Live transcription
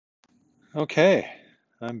Okay,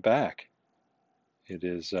 I'm back. It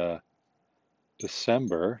is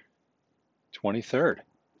December 23rd,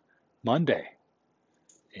 Monday,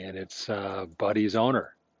 and it's Buddy's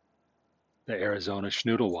owner, the Arizona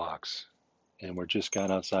Schnoodle Walks. And we're just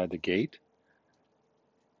got outside the gate,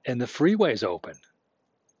 and the freeway's open.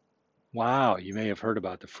 Wow, you may have heard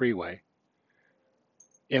about the freeway.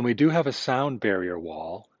 And we do have a sound barrier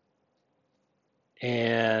wall,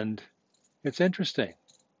 and it's interesting.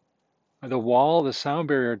 The sound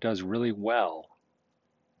barrier does really well,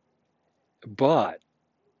 but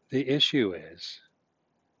the issue is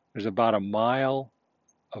there's about a mile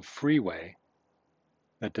of freeway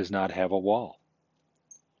that does not have a wall.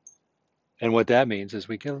 And what that means is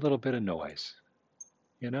we get a little bit of noise,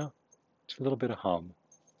 you know, just a little bit of hum.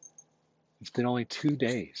 It's been only 2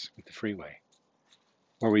 days with the freeway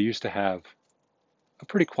where we used to have a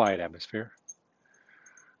pretty quiet atmosphere.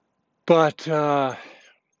 But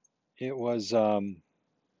it was, what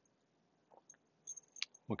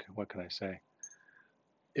can I say?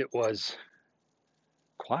 It was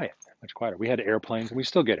quiet, much quieter. We had airplanes, and we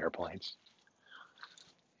still get airplanes.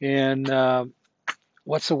 And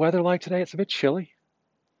what's the weather like today? It's a bit chilly.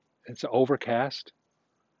 It's overcast.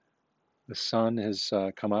 The sun has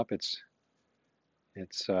come up. It's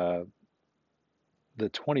the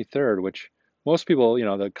 23rd, which most people,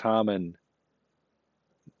 the common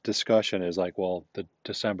discussion is like, well, the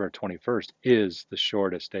December 21st is the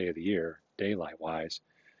shortest day of the year, daylight wise.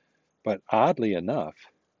 But oddly enough,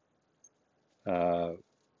 uh,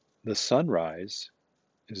 the sunrise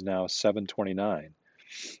is now 7:29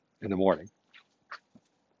 in the morning,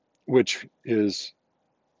 which is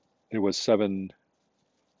it was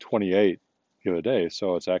 7:28 the other day,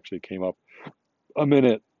 so it's actually came up a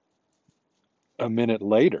minute a minute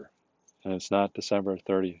later, and it's not December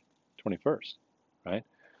 30, 21st, right?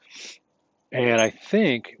 And I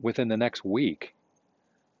think within the next week,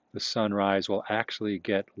 the sunrise will actually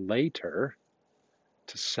get later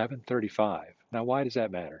to 7:35. Now, why does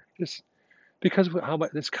that matter? Just because how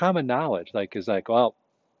much it's common knowledge, like is like, well,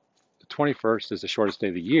 the 21st is the shortest day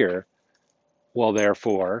of the year. Well,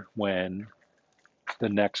 therefore, when the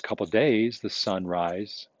next couple of days, the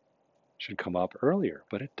sunrise should come up earlier,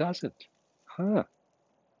 but it doesn't. Huh.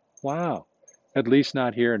 Wow. At least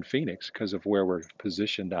not here in Phoenix because of where we're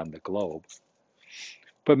positioned on the globe.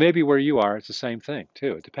 But maybe where you are, it's the same thing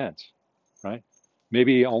too. It depends, right?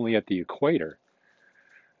 Maybe only at the equator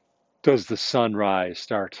does the sunrise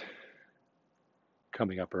start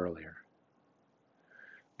coming up earlier.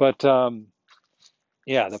 But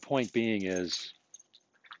yeah, the point being is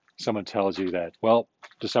someone tells you that, well,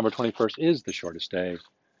 December 21st is the shortest day.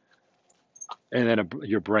 And then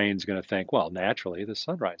your brain's going to think, well, naturally the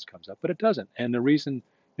sunrise comes up, but it doesn't. And the reason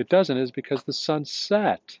it doesn't is because the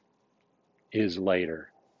sunset is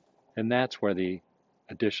later. And that's where the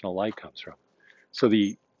additional light comes from. So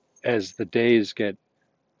as the days get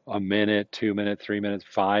a minute, 2 minutes, 3 minutes,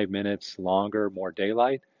 5 minutes longer, more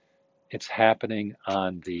daylight, it's happening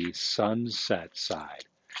on the sunset side.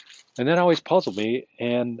 And that always puzzled me,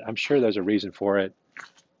 and I'm sure there's a reason for it,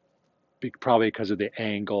 probably because of the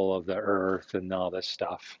angle of the Earth and all this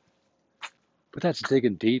stuff. But that's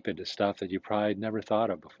digging deep into stuff that you probably never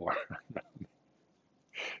thought of before.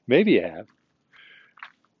 Maybe you have.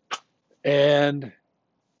 And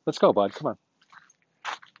let's go, bud. Come on.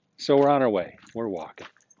 So we're on our way. We're walking.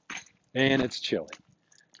 And it's chilly.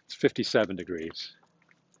 It's 57 degrees.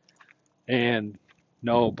 And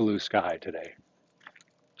no blue sky today.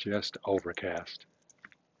 Just overcast.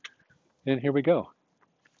 And here we go.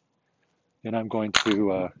 And I'm going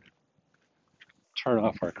to turn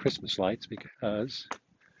off our Christmas lights because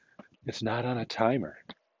it's not on a timer.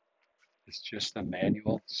 It's just a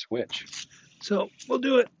manual switch. So we'll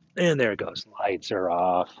do it. And there it goes. Lights are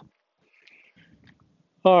off.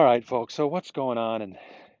 All right, folks. So what's going on in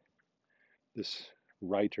this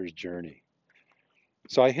writer's journey?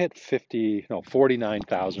 So I hit 50, no,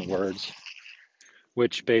 49,000 words,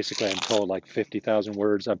 which basically I'm told like 50,000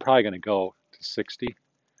 words. I'm probably going to go to 60.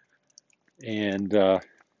 And so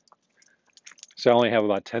I only have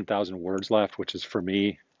about 10,000 words left, which is for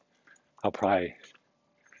me. I'll probably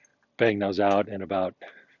bang those out in about,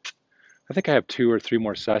 I think I have 2 or 3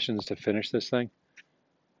 more sessions to finish this thing,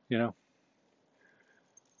 you know?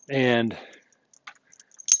 And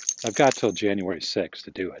I've got till January 6th to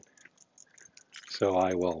do it. So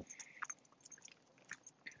I will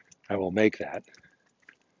make that.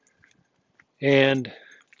 And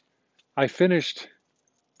I finished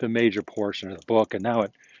the major portion of the book, and now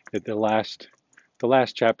the last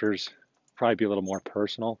chapters probably be a little more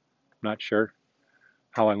personal. I'm not sure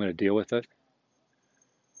how I'm going to deal with it.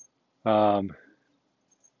 Um,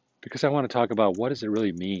 because I want to talk about what does it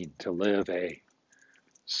really mean to live a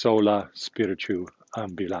sola spiritu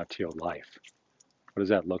ambulatio life. What does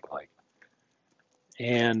that look like?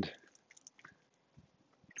 And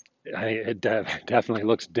definitely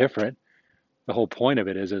looks different. The whole point of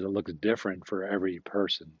it is that it looks different for every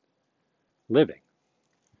person living,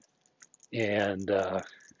 and it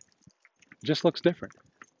just looks different.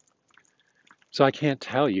 So I can't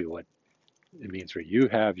tell you what it means for you. You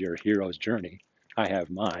have your hero's journey. I have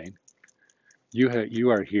mine.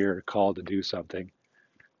 You are here called to do something,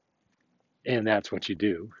 and that's what you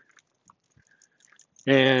do.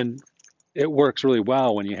 And it works really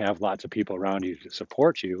well when you have lots of people around you to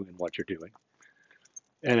support you in what you're doing,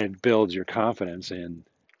 and it builds your confidence in,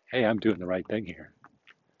 hey, I'm doing the right thing here.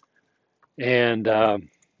 And I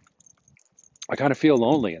kind of feel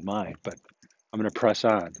lonely in mine, but I'm going to press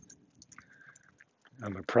on.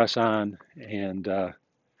 I'm going to press on, and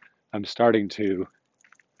I'm starting to.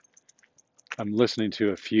 I'm listening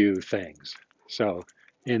to a few things. So,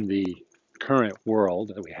 in the current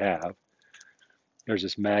world that we have, there's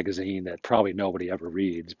this magazine that probably nobody ever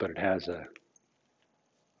reads, but it has a,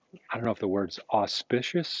 I don't know if the word's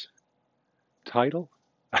auspicious title.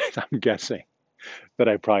 I'm guessing, but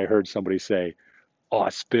I probably heard somebody say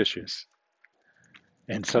auspicious.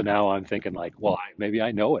 And so now I'm thinking like, well, maybe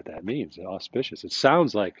I know what that means, auspicious. It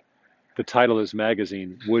sounds like the title of this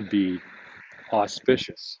magazine would be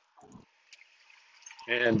auspicious.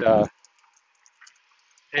 And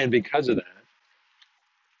because of that,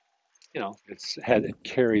 it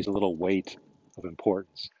carries a little weight of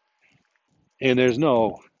importance. And there's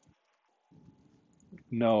no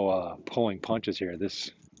pulling punches here.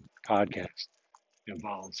 This podcast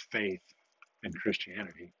involves faith and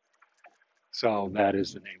Christianity. So that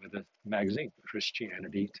is the name of the magazine,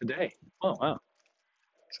 Christianity Today. Oh, wow.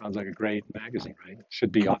 Sounds like a great magazine, right?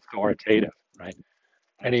 Should be authoritative, right?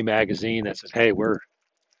 Any magazine that says, "Hey, we're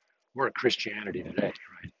Christianity Today,"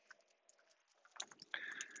 right?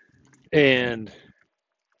 And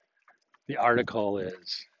the article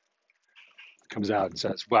is comes out and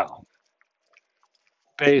says, "Well,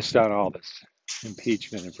 based on all this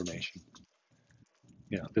impeachment information,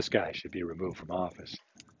 this guy should be removed from office."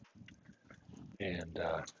 And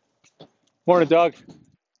morning, Doug.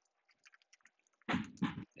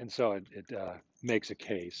 And so it makes a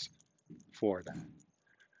case for that.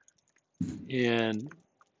 And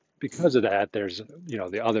because of that, there's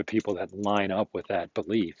the other people that line up with that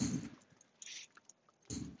belief.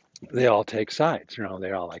 They all take sides.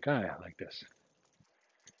 They're all like, "Oh, yeah, I like this."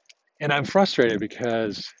 And I'm frustrated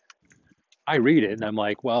because I read it and I'm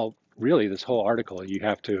like, well, really, this whole article, you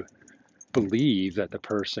have to believe that the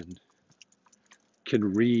person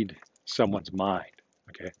can read someone's mind.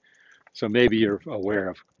 Okay. So maybe you're aware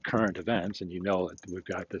of current events and you know that we've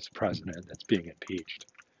got this president that's being impeached.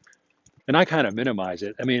 And I kind of minimize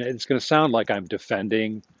it. I mean, it's going to sound like I'm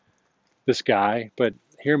defending this guy, but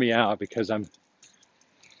hear me out because I,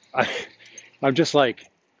 I'm just like,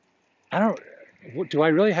 I don't, do I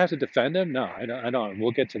really have to defend him? No, I don't.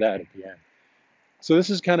 We'll get to that at the end. So this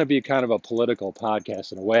is kind of be kind of a political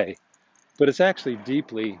podcast in a way, but it's actually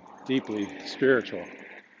deeply, deeply spiritual.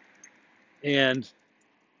 And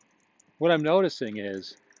what I'm noticing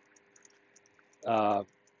is, uh,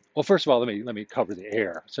 well, first of all, let me cover the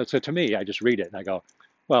air. So to me, I just read it and I go,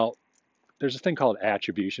 well, there's a thing called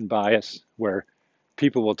attribution bias where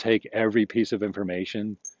people will take every piece of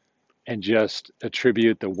information and just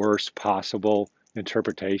attribute the worst possible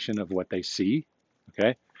interpretation of what they see.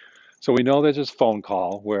 Okay, so we know there's this phone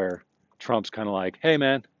call where Trump's kind of like, "Hey,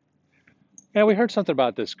 man, yeah, we heard something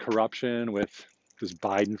about this corruption with this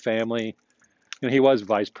Biden family. He was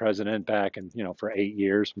vice president back in, for 8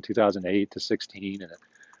 years from 2008 to 16. And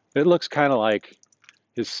it looks kind of like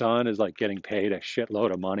his son is like getting paid a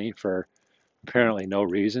shitload of money for apparently no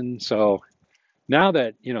reason. So now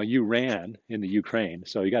that, you ran in the Ukraine,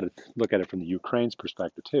 so you got to look at it from the Ukraine's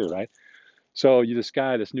perspective too, right? So this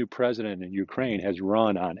guy, this new president in Ukraine has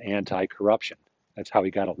run on anti-corruption. That's how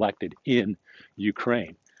he got elected in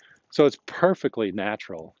Ukraine. So it's perfectly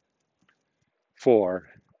natural for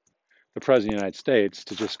the president of the United States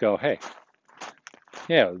to just go, hey,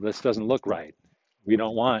 yeah, this doesn't look right. We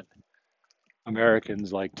don't want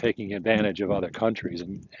Americans like taking advantage of other countries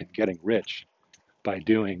and getting rich by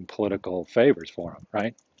doing political favors for them,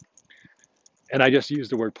 right? And I just use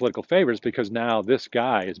the word political favors because now this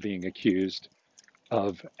guy is being accused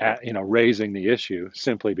of, raising the issue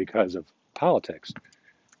simply because of politics.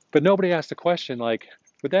 But nobody asked the question like,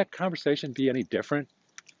 would that conversation be any different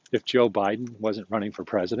if Joe Biden wasn't running for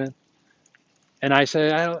president? And I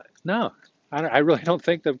say, I don't know. I really don't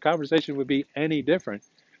think the conversation would be any different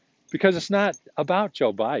because it's not about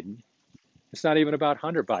Joe Biden. It's not even about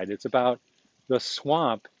Hunter Biden. It's about the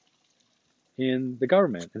swamp in the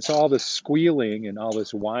government. And so all this squealing and all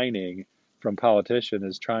this whining from politicians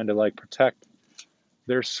is trying to like protect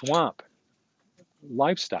their swamp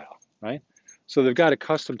lifestyle, right? So they've got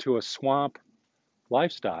accustomed to a swamp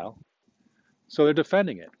lifestyle, so they're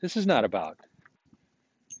defending it. This is not about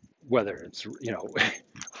whether it's,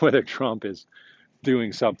 whether Trump is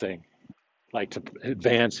doing something like to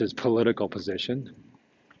advance his political position.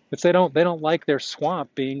 It's they don't like their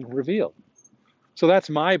swamp being revealed. So that's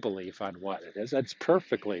my belief on what it is. That's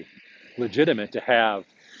perfectly legitimate to have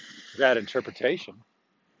that interpretation.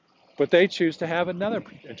 But they choose to have another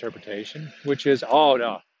interpretation, which is, oh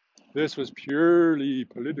no, this was purely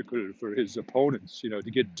political for his opponents, to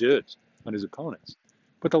get dirt on his opponents.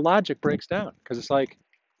 But the logic breaks down because it's like,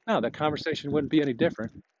 no, that conversation wouldn't be any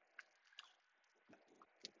different.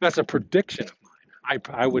 That's a prediction of mine.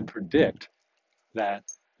 I would predict that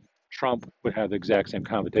Trump would have the exact same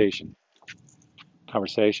conversation,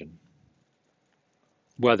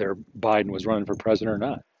 whether Biden was running for president or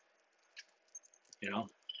not. You know,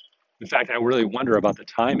 in fact, I really wonder about the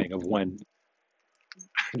timing of when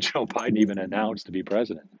Joe Biden even announced to be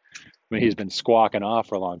president. I mean, he's been squawking off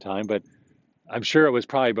for a long time, but I'm sure it was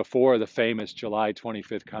probably before the famous July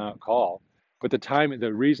 25th call. But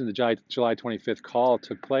the reason the July 25th call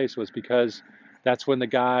took place was because that's when the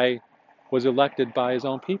guy was elected by his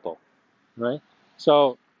own people, right?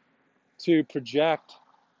 So to project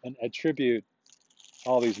and attribute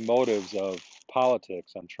all these motives of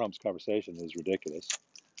politics on Trump's conversation is ridiculous,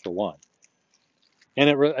 for one. And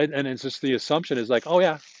it's just the assumption is like, oh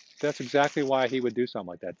yeah, that's exactly why he would do something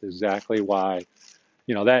like that. That's exactly why,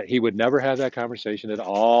 that he would never have that conversation at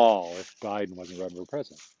all if Biden wasn't running for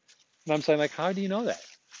president. And I'm saying, like, how do you know that?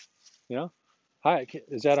 You know,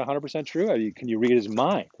 is that 100% true? Can you read his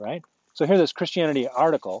mind, right? So here, this Christianity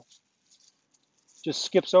article just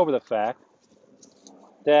skips over the fact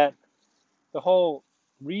that the whole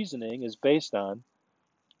reasoning is based on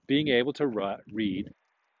being able to read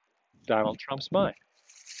Donald Trump's mind.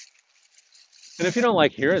 And if you don't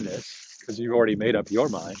like hearing this, because you've already made up your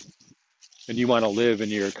mind, and you want to live in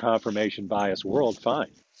your confirmation bias world,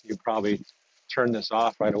 fine. You probably turn this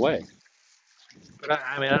off right away. But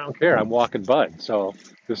I mean, I don't care. I'm walking Bud, so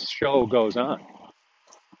this show goes on.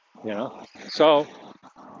 You know. So,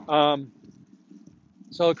 um,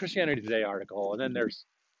 so Christianity Today article, and then there's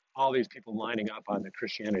all these people lining up on the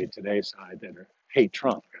Christianity Today side that hate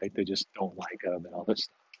Trump, right? They just don't like him and all this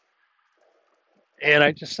stuff. And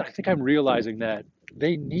I think I'm realizing that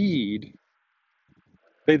they need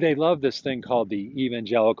they love this thing called the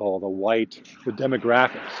evangelical, the white, the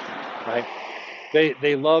demographics, right?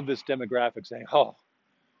 They love this demographic saying, oh,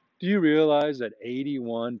 do you realize that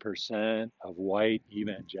 81% of white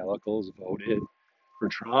evangelicals voted for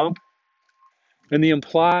Trump? And the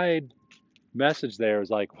implied message there is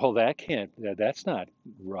like, well, that's not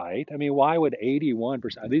right. I mean, why would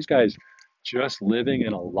 81%, are these guys just living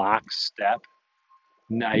in a lockstep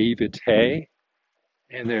naivete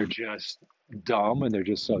and they're just dumb and they're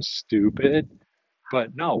just so stupid?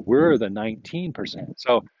 But no, we're the 19%.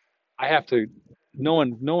 So I have to, no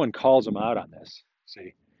one calls them out on this.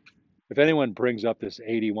 See, if anyone brings up this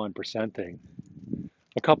 81% thing,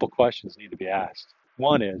 a couple questions need to be asked.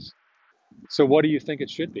 One is, so what do you think it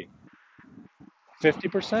should be?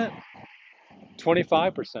 50%?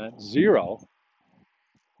 25%? Zero?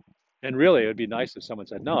 And really, it would be nice if someone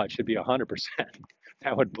said, no, it should be 100%.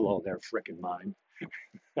 That would blow their freaking mind.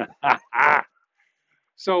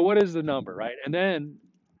 So what is the number, right? And then,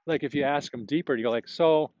 like, if you ask them deeper, you go like,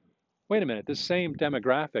 so wait a minute, this same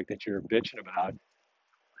demographic that you're bitching about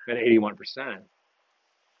at 81%, do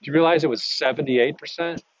you realize it was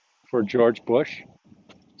 78% for George Bush?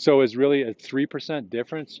 So it's really a 3%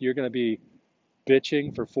 difference. You're going to be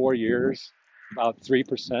bitching for 4 years about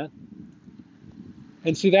 3%.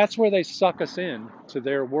 And see, that's where they suck us in to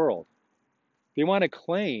their world. They want to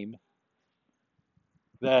claim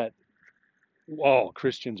that, oh,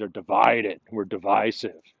 Christians are divided, we're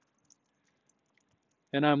divisive.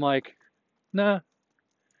 And I'm like, nah.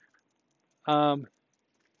 Um,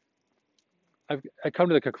 I come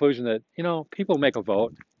to the conclusion that, people make a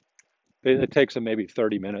vote. It takes them maybe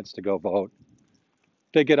 30 minutes to go vote.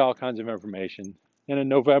 They get all kinds of information. And in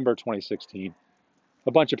November 2016,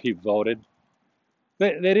 a bunch of people voted.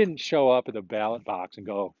 They didn't show up at the ballot box and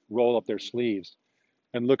go roll up their sleeves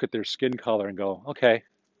and look at their skin color and go, okay,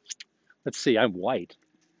 let's see, I'm white.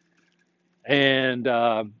 And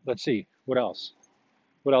let's see, what else?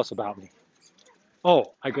 What else about me?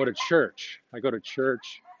 Oh, I go to church. I go to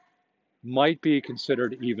church might be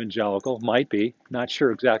considered evangelical, might be, not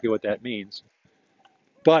sure exactly what that means.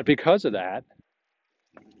 But because of that,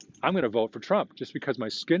 I'm going to vote for Trump just because my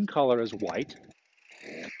skin color is white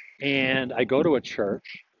and I go to a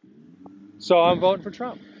church. So I'm voting for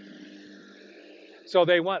Trump. So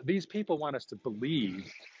these people want us to believe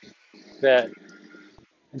that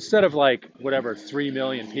instead of like whatever 3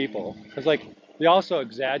 million people, because like they also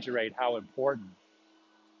exaggerate how important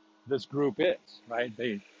this group is, right?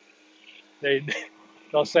 They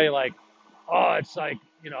they'll say like, oh, it's like,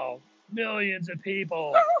 millions of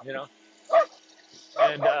people,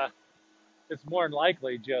 and it's more than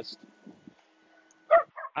likely just,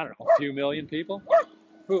 I don't know, a few million people.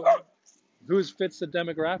 Who who's fits the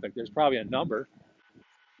demographic? There's probably a number,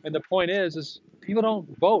 and the point is people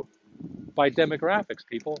don't vote by demographics.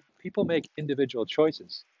 People make individual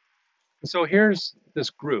choices. And so here's this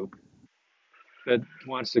group that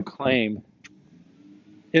wants to claim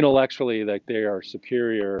intellectually that they are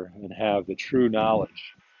superior and have the true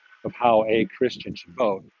knowledge of how a Christian should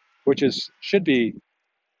vote, which should be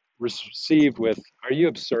received with, "Are you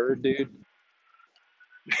absurd, dude?"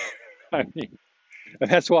 I mean, and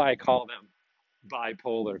that's why I call them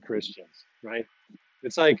bipolar Christians, right?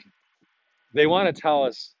 It's like they want to tell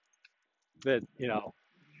us that,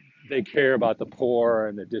 they care about the poor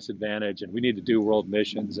and the disadvantaged, and we need to do world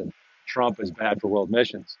missions, and Trump is bad for world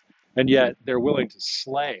missions. And yet they're willing to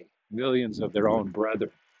slay millions of their own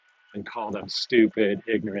brethren and call them stupid,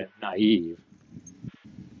 ignorant, naive.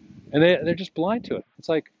 And they're just blind to it. It's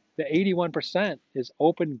like the 81% is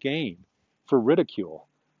open game for ridicule,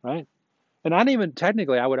 right? And not even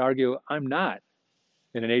technically, I would argue I'm not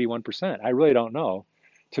in an 81%. I really don't know.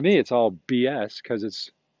 To me, it's all BS because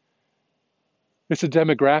it's a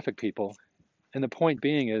demographic, people. And the point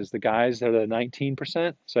being is the guys that are the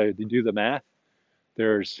 19%, so you do the math,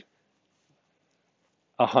 there's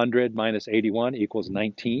 100 minus 81 equals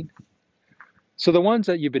 19. So the ones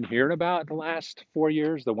that you've been hearing about the last 4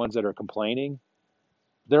 years, the ones that are complaining,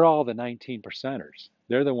 they're all the 19 percenters.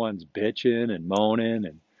 They're the ones bitching and moaning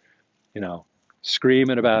and, you know,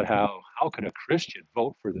 screaming about how could a Christian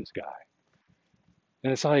vote for this guy?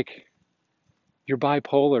 And it's like, you're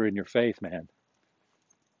bipolar in your faith, man.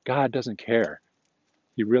 God doesn't care.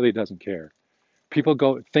 He really doesn't care.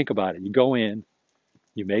 People think about it. You go in,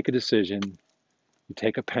 you make a decision, you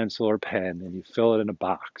take a pencil or pen and you fill it in a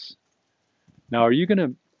box. Now, are you going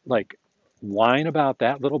to like whine about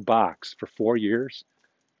that little box for 4 years?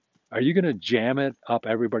 Are you going to jam it up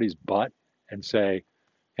everybody's butt and say,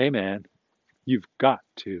 hey, man, you've got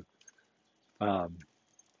to, um,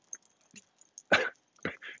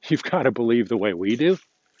 you've got to believe the way we do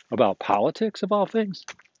about politics of all things?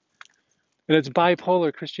 And it's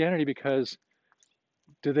bipolar Christianity because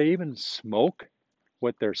do they even smoke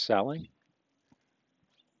what they're selling?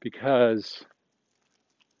 Because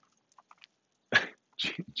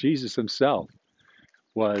Jesus himself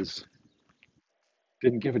was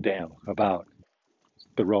didn't give a damn about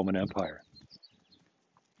the Roman Empire.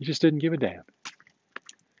 He just didn't give a damn.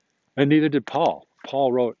 And neither did Paul.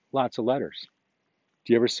 Paul wrote lots of letters.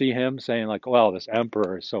 Do you ever see him saying like, well, this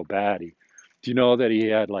emperor is so bad. Do you know that he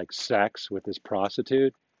had like sex with this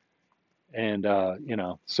prostitute? And,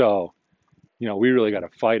 so, we really got to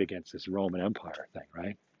fight against this Roman Empire thing,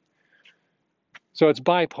 right? So it's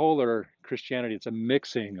bipolar Christianity. It's a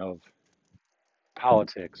mixing of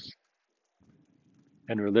politics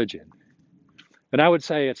and religion. And I would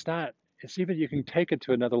say it's even, you can take it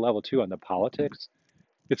to another level too on the politics.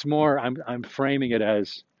 It's more, I'm framing it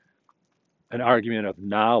as an argument of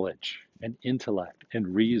knowledge and intellect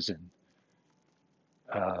and reason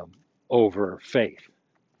um, over faith.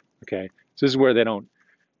 Okay. So this is where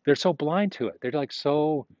they're so blind to it. They're like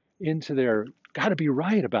so into their, got to be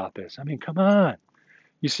right about this. I mean, come on.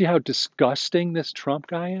 You see how disgusting this Trump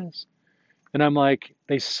guy is? And I'm like,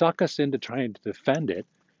 they suck us into trying to defend it.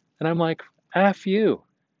 And I'm like, F you.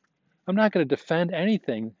 I'm not going to defend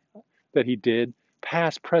anything that he did,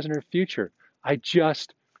 past, present, or future. I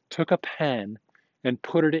just took a pen and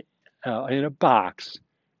put it in a box,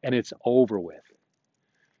 and it's over with.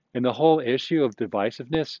 And the whole issue of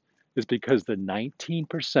divisiveness is because the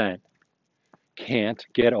 19% can't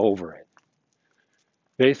get over it.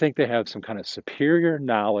 They think they have some kind of superior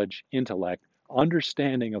knowledge, intellect,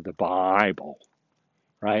 understanding of the Bible,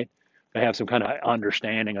 right? They have some kind of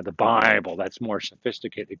understanding of the Bible that's more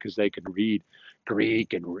sophisticated because they can read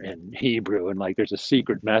Greek and Hebrew, and like there's a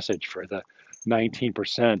secret message for the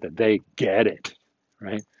 19% that they get it,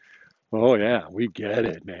 right? Oh, yeah, we get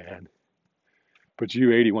it, man. But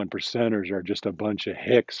you 81 percenters are just a bunch of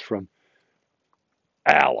hicks from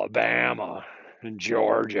Alabama and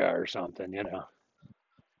Georgia or something.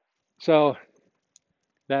 So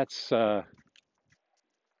that's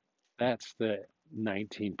that's the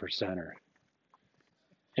 19 percenter.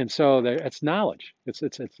 And so it's knowledge.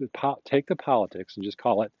 Take the politics and just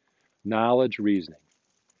call it knowledge reasoning.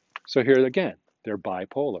 So here again, they're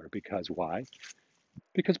bipolar because why?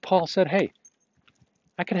 Because Paul said, hey,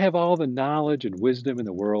 I can have all the knowledge and wisdom in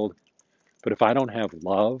the world, but if I don't have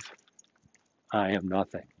love, I am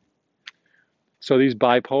nothing. So these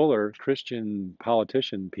bipolar Christian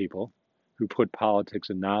politician people who put politics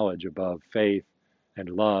and knowledge above faith and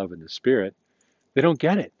love and the spirit, they don't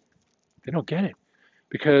get it. They don't get it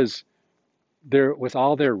because they're with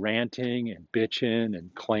all their ranting and bitching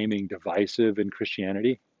and claiming divisive in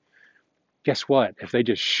Christianity. Guess what? If they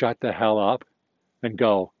just shut the hell up and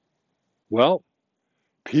go, well,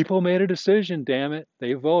 people made a decision, damn it.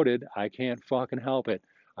 They voted. I can't fucking help it.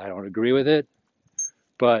 I don't agree with it,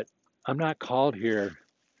 but I'm not called here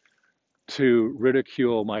to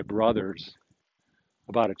ridicule my brothers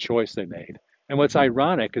about a choice they made. And what's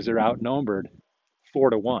ironic is they're outnumbered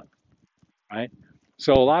 4-1, right?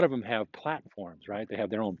 So a lot of them have platforms, right? They have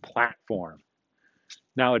their own platform.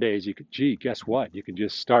 Nowadays, you could, gee, guess what? You can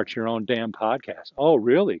just start your own damn podcast. Oh,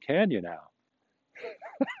 really? Can you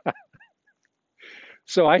now?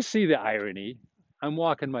 So I see the irony. I'm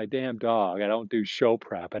walking my damn dog. I don't do show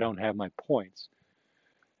prep. I don't have my points.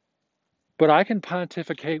 But I can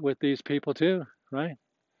pontificate with these people too, right?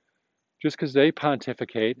 Just because they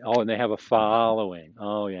pontificate, oh, and they have a following.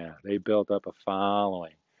 Oh, yeah, they built up a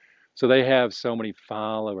following. So they have so many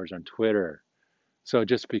followers on Twitter. So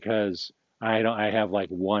just because I have like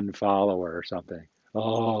one follower or something,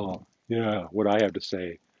 oh, yeah, what I have to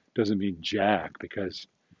say doesn't mean jack because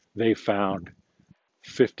they found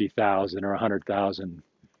 50,000 or 100,000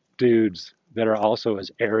 dudes that are also as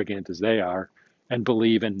arrogant as they are and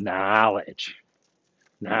believe in knowledge.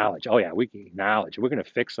 Knowledge. Oh, yeah, we can knowledge. We're going to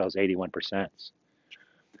fix those 81%.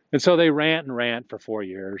 And so they rant and rant for 4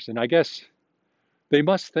 years. And I guess they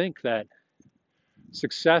must think that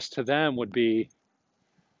success to them would be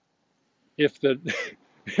if the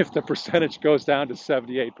if the percentage goes down to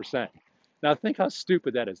 78%. Now think how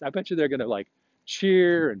stupid that is. I bet you they're going to like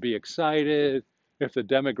cheer and be excited if the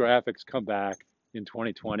demographics come back in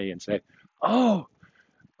 2020 and say, "Oh,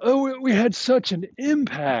 we had such an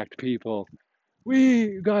impact, people.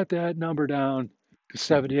 We got that number down to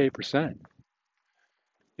 78%."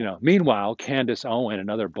 Meanwhile, Candace Owen and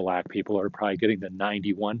other black people are probably getting the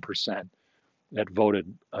 91% that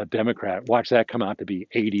voted a Democrat. Watch that come out to be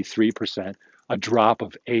 83%, a drop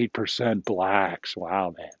of 8% blacks.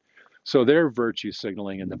 Wow, man. So their virtue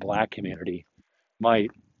signaling in the black community might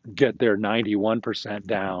get their 91%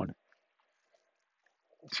 down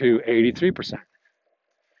to 83%.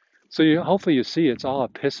 So hopefully you see it's all a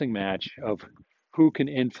pissing match of who can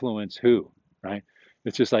influence who, right?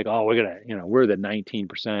 It's just like, oh, we're the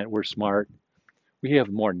 19%, we're smart. We have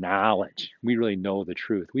more knowledge. We really know the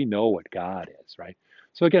truth. We know what God is, right?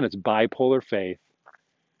 So again, it's bipolar faith.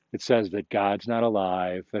 It says that God's not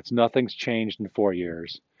alive, that's nothing's changed in 4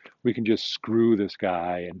 years. We can just screw this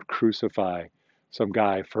guy and crucify some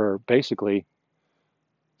guy for basically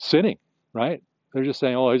sinning, right? They're just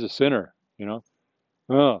saying, oh, he's a sinner.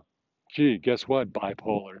 Oh, gee, guess what,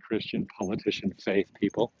 bipolar Christian politician faith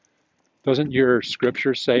people? Doesn't your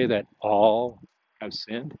scripture say that all have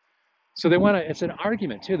sinned? So it's an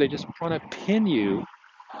argument too. They just want to pin you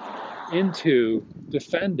into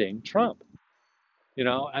defending Trump,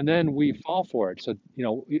 and then we fall for it.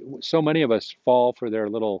 So many of us fall for their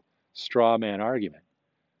little straw man argument.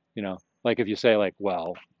 Like if you say like,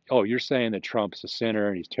 well, oh, you're saying that Trump's a sinner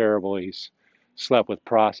and he's terrible. He's slept with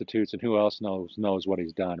prostitutes and who else knows what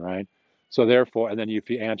he's done, right? So therefore, and then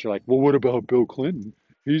if you answer like, well, what about Bill Clinton?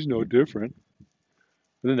 He's no different.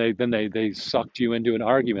 And then they sucked you into an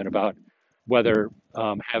argument about whether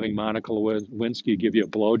having Monica Lewinsky give you a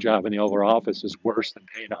blowjob in the Oval Office is worse than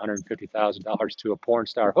paying $150,000 to a porn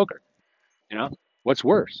star hooker. You know, what's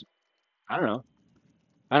worse? I don't know.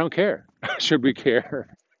 I don't care. Should we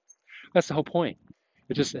care? That's the whole point.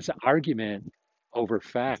 It's an argument over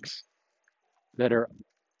facts that are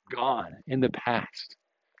gone in the past.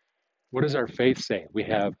 What does our faith say? We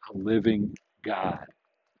have a living God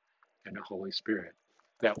and a Holy Spirit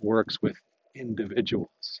that works with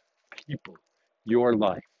individuals, people, your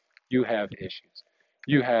life. You have issues.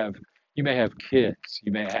 You may have kids.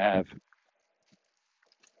 You may have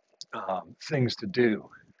things to do,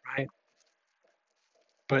 right?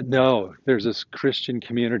 But no, there's this Christian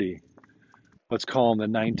community. Let's call them the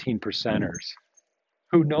 19 percenters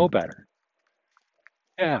who know better.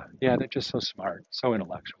 Yeah, they're just so smart, so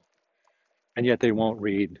intellectual, and yet they won't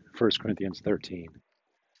read 1 Corinthians 13.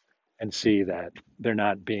 and see that they're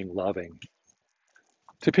not being loving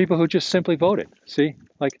to people who just simply voted. See,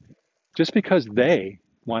 like just because they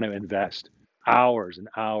want to invest hours and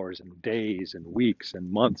hours and days and weeks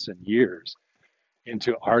and months and years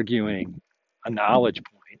into arguing a knowledge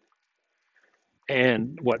point,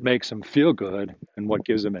 and what makes them feel good and what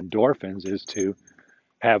gives them endorphins is to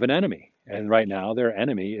have an enemy. And right now, their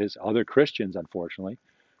enemy is other Christians, unfortunately,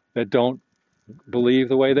 that don't believe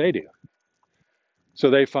the way they do. So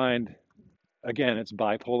they find, again, it's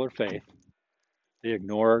bipolar faith. They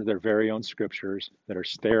ignore their very own scriptures that are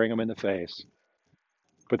staring them in the face,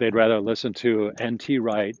 but they'd rather listen to N.T.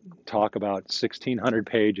 Wright talk about 1,600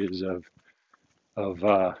 pages of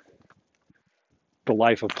the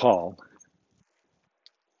life of Paul.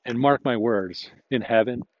 And mark my words, in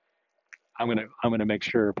heaven, I'm gonna make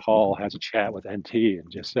sure Paul has a chat with N.T.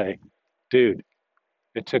 and just say, dude,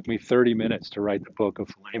 it took me 30 minutes to write the book of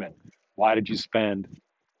Philemon. Why did you spend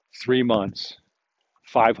 3 months,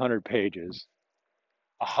 500 pages,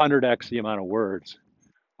 100x the amount of words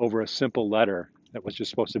over a simple letter that was just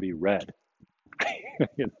supposed to be read?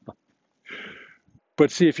 You know?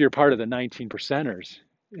 But see, if you're part of the 19 percenters,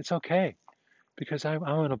 it's okay because I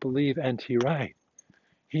want to believe N.T. Wright.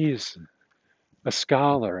 He's a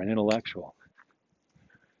scholar and intellectual.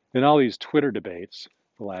 In all these Twitter debates,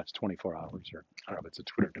 the last 24 hours, or I don't know if it's a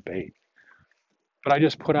Twitter debate, but I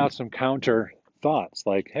just put out some counter thoughts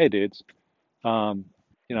like, hey, dudes, um,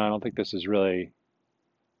 I don't think this is really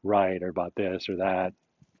right or about this or that.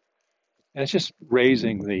 And it's just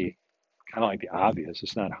raising the kind of like the obvious.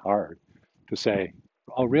 It's not hard to say,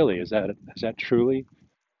 oh, really? Is that truly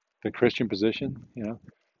the Christian position?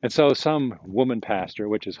 And so some woman pastor,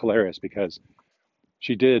 which is hilarious because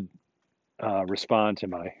she did respond to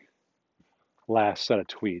my last set of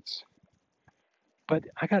tweets, but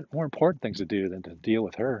I got more important things to do than to deal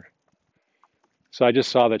with her. So I just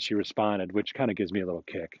saw that she responded, which kind of gives me a little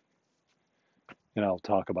kick. And I'll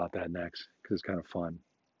talk about that next because it's kind of fun.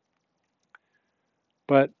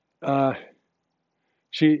 But uh,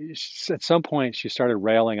 she, at some point, she started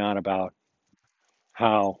railing on about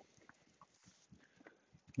how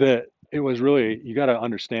it was really, you got to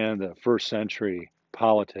understand the first century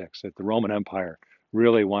politics, that the Roman Empire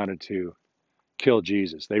really wanted to kill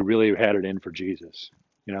Jesus. They really had it in for Jesus,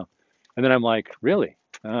 you know. And then I'm like, really?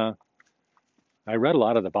 I read a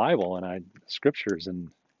lot of the Bible and scriptures, and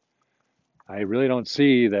I really don't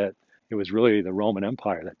see that it was really the Roman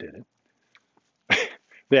Empire that did it.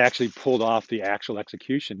 They actually pulled off the actual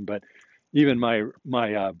execution, but even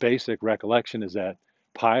my basic recollection is that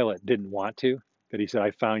Pilate didn't want to. That he said,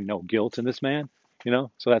 "I found no guilt in this man." So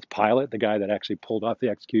that's Pilate, the guy that actually pulled off the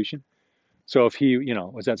execution. So if he,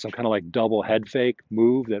 was that some kind of like double head fake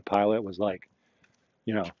move that Pilate was like,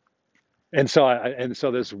 you know, and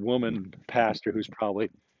so this woman pastor who's probably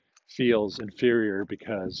feels inferior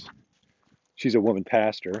because she's a woman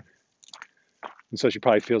pastor, and so she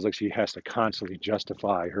probably feels like she has to constantly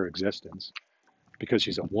justify her existence because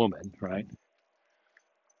she's a woman, right?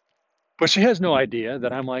 But she has no idea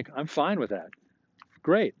that I'm like, I'm fine with that.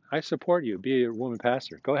 Great, I support you. Be a woman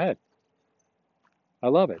pastor. Go ahead. I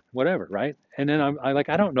love it. Whatever, right? And then I like,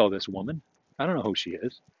 I don't know this woman. I don't know who she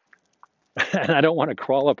is, and I don't want to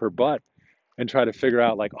crawl up her butt and try to figure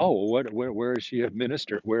out like, oh, where is she a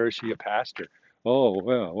minister? Where is she a pastor? Oh,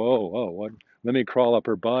 well, whoa, what? Let me crawl up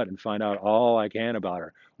her butt and find out all I can about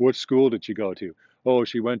her. What school did she go to? Oh,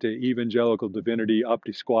 she went to Evangelical Divinity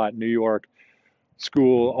Upty Squat, New York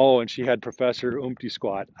school. Oh, and she had Professor Umpty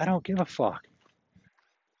Squat. I don't give a fuck.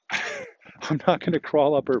 I'm not going to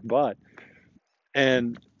crawl up her butt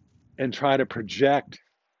and try to project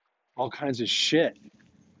all kinds of shit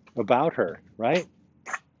about her, right?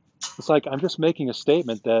 It's like I'm just making a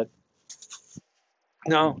statement that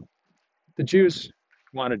no, the Jews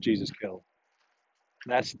wanted Jesus killed.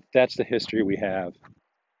 That's the history we have.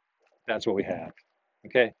 That's what we have.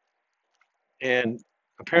 Okay? And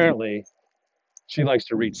apparently she likes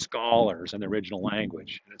to read scholars in the original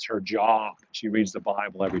language, and it's her job. She reads the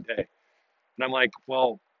Bible every day. And I'm like,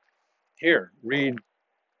 well, here, read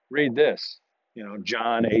this,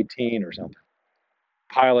 John 18 or something.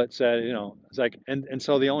 Pilate said, it's like, and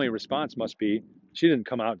so the only response must be, she didn't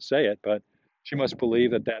come out and say it, but she must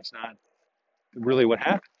believe that that's not really what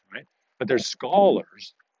happened, right? But there's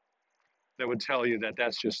scholars that would tell you that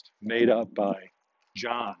that's just made up by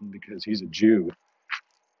John because he's a Jew.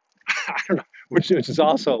 I don't know, which is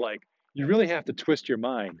also like, you really have to twist your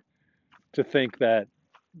mind to think that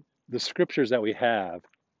the scriptures that we have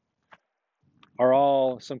are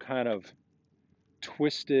all some kind of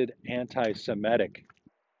twisted anti-Semitic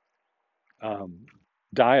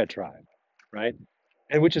diatribe, right?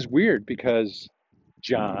 And which is weird because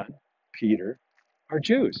John Peter are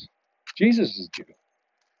Jews. Jesus is Jew.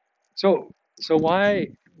 So so why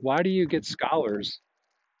do you get scholars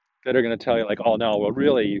that are going to tell you like, oh no, well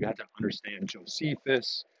really you got to understand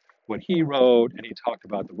Josephus, what he wrote, and he talked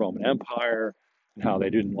about the Roman Empire and how they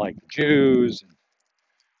didn't like the Jews.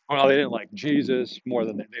 Well, they didn't like Jesus more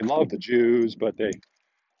than they loved the Jews, but they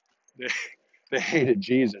they hated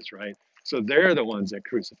Jesus, right? So they're the ones that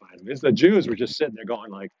crucified him. It's the Jews were just sitting there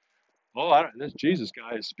going like, oh, this Jesus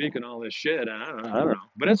guy is speaking all this shit. I don't know,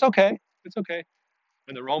 but it's okay. It's okay.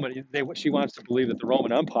 And the Roman, she wants to believe that the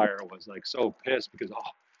Roman Empire was like so pissed because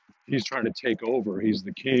he's trying to take over. He's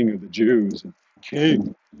the king of the Jews, and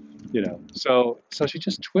king, So she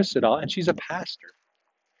just twists it all, and she's a pastor,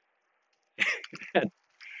 and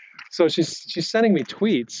so she's sending me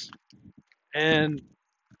tweets, and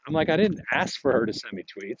I'm like, I didn't ask for her to send me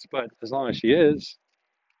tweets, but as long as she is,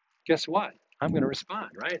 guess what? I'm going to respond,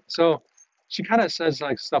 right? So she kind of says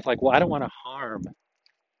like stuff like, well, I don't want to harm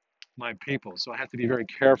my people, so I have to be very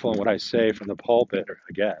careful in what I say from the pulpit,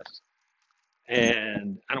 I guess.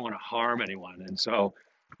 And I don't want to harm anyone. And so,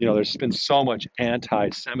 there's been so much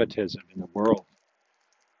anti-Semitism in the world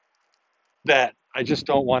that I just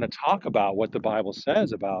don't want to talk about what the Bible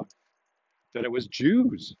says about that it was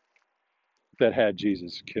Jews that had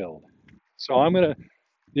Jesus killed. So I'm going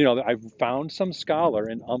to, I found some scholar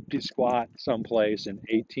in Umpty Squat someplace in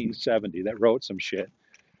 1870 that wrote some shit.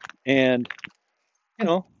 And,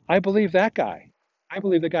 I believe that guy. I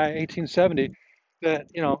believe the guy in 1870 that,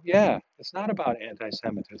 yeah, it's not about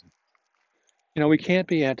anti-Semitism. We can't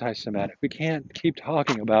be anti Semitic. We can't keep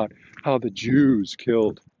talking about how the Jews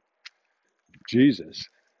killed Jesus.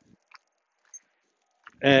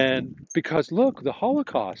 And because look, the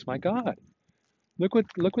Holocaust, my God, look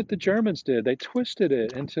what the Germans did. They twisted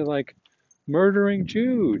it into like murdering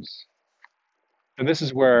Jews. And this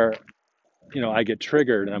is where, I get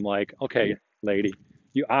triggered and I'm like, okay, lady,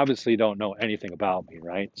 you obviously don't know anything about me,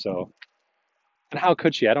 right? So, and how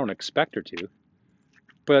could she? I don't expect her to.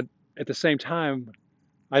 But at the same time,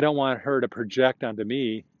 I don't want her to project onto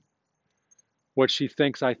me what she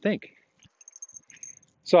thinks I think.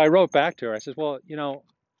 So I wrote back to her. I said, well,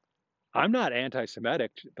 I'm not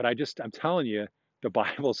anti-Semitic, but I'm telling you, the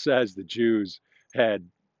Bible says the Jews had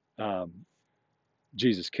um,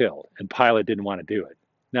 Jesus killed, and Pilate didn't want to do it.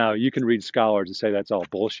 Now you can read scholars and say that's all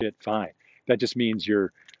bullshit. Fine, that just means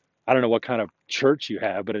I don't know what kind of church you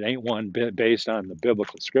have, but it ain't one based on the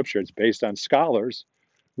biblical scripture. It's based on scholars'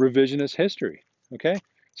 revisionist history. Okay,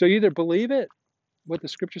 so you either believe it, what the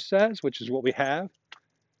scripture says, which is what we have,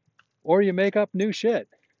 or you make up new shit.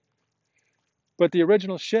 But the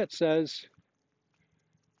original shit says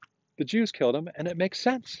the Jews killed him, and it makes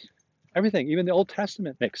sense. Everything, even the Old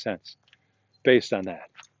Testament, makes sense based on that.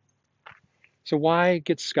 So why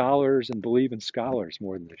get scholars and believe in scholars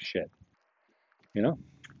more than this shit? You know?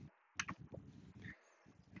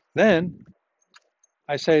 Then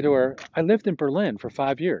I say to her, I lived in Berlin for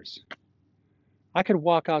 5 years. I could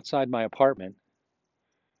walk outside my apartment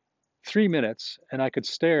 3 minutes and I could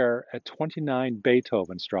stare at 29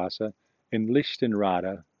 Beethovenstrasse in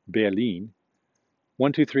Lichtenrade, Berlin,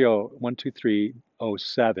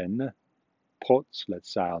 12307,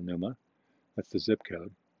 Postleitzahlnummer. That's the zip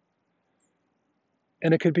code.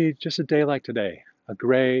 And it could be just a day like today, a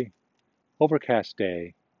gray, overcast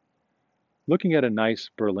day, looking at a nice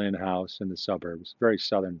Berlin house in the suburbs, very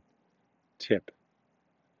southern tip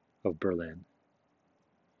of Berlin.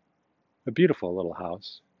 A beautiful little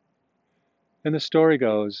house. And the story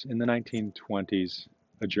goes, in the 1920s,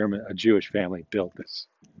 a Jewish family built this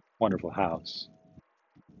wonderful house.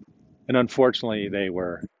 And unfortunately, they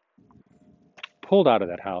were pulled out of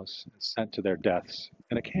that house and sent to their deaths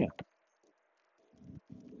in a camp.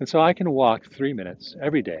 And so I can walk 3 minutes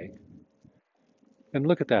every day and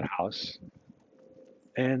look at that house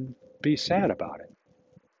and be sad about it.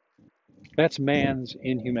 That's man's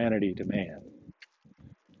inhumanity to man.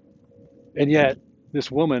 And yet,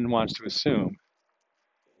 this woman wants to assume,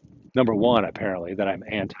 number one, apparently, that I'm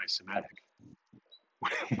anti-Semitic,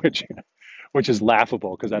 which which is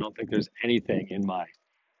laughable because I don't think there's anything in my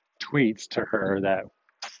tweets to her that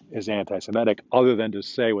is anti-Semitic other than to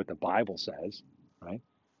say what the Bible says, right?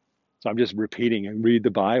 So I'm just repeating and read the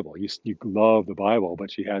Bible. You love the Bible,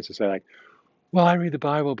 but she has to say like, well, I read the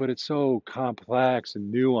Bible, but it's so complex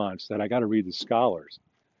and nuanced that I got to read the scholars.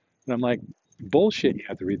 And I'm like, bullshit, you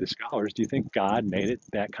have to read the scholars. Do you think God made it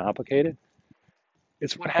that complicated?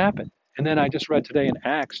 It's what happened. And then I just read today in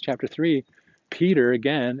Acts chapter 3, Peter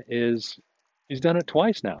again he's done it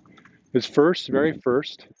twice now. His very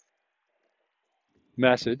first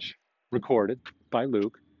message recorded by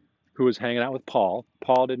Luke, who was hanging out with Paul.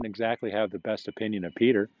 Paul didn't exactly have the best opinion of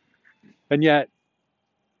Peter. And yet,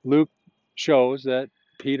 Luke shows that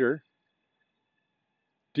Peter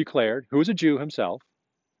declared, who was a Jew himself,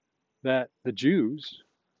 that the Jews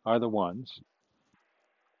are the ones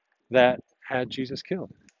that had Jesus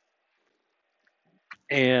killed.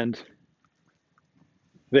 And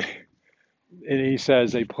they, and he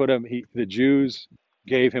says they put him, the Jews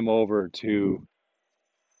gave him over to,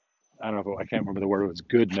 I don't know, I can't remember the word, it was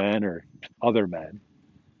good men or other men.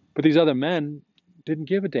 But these other men didn't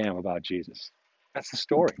give a damn about Jesus. That's the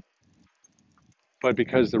story. But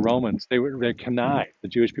because the Romans, they connived, the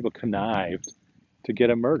Jewish people connived to get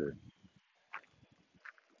him murdered.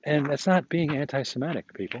 And that's not being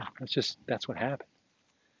anti-Semitic, people. That's what happened.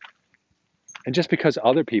 And just because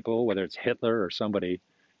other people, whether it's Hitler or somebody,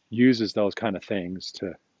 uses those kind of things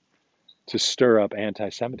to stir up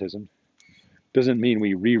anti-Semitism, doesn't mean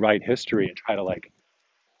we rewrite history and try to like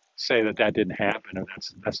say that that didn't happen or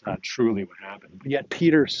that's not truly what happened. But yet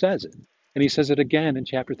Peter says it, and he says it again in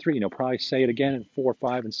chapter 3. And he'll probably say it again in 4,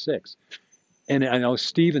 5, and 6. And I know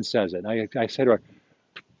Stephen says it. And I said to her,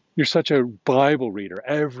 "You're such a Bible reader.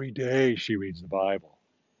 Every day she reads the Bible."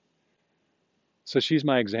 So she's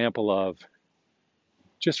my example of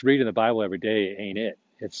just reading the Bible every day ain't it.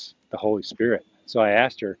 It's the Holy Spirit. So I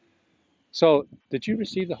asked her, "So did you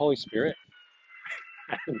receive the Holy Spirit?"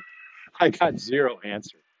 I got zero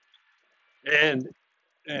answer. And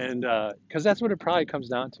because that's what it probably comes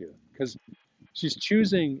down to. Because she's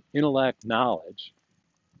choosing intellect knowledge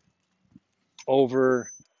over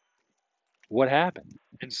what happened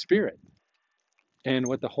in spirit and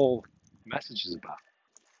what the whole message is about.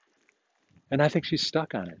 And I think she's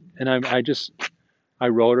stuck on it. And I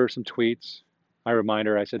wrote her some tweets. I remind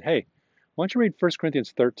her, I said, "Hey, why don't you read 1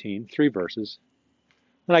 Corinthians 13, 3 verses?"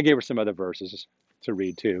 And I gave her some other verses to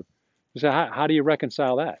read too. I said, how do you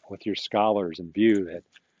reconcile that with your scholars and view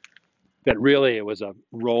that really it was a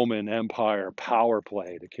Roman Empire power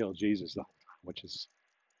play to kill Jesus the whole time, which is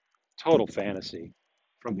total fantasy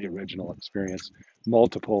from the original experience.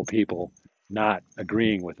 Multiple people not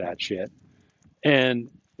agreeing with that shit. And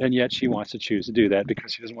yet she wants to choose to do that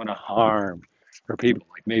because she doesn't want to harm her people.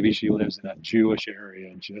 Like maybe she lives in a Jewish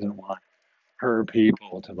area and she doesn't want her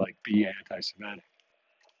people to like be anti-Semitic.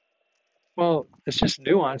 Well, it's just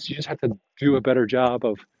nuance. You just have to do a better job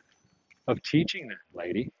of teaching that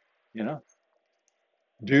lady, you know,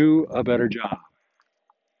 do a better job.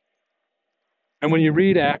 And when you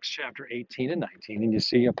read Acts chapter 18 and 19 and you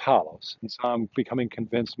see Apollos, and so I'm becoming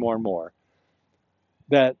convinced more and more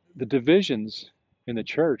that the divisions in the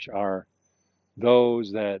church are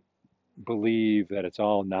those that believe that it's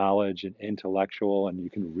all knowledge and intellectual and you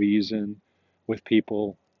can reason with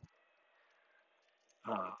people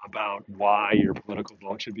about why your political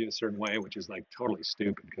vote should be a certain way, which is like totally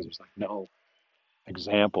stupid because there's like no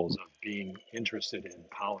examples of being interested in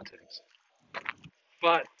politics.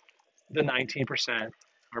 But the 19%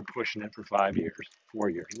 are pushing it for 5 years, 4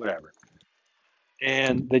 years, whatever.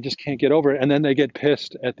 And they just can't get over it. And then they get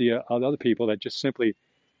pissed at the other people that just simply,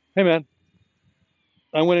 hey man,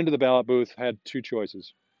 I went into the ballot booth, had two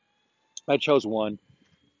choices. I chose one,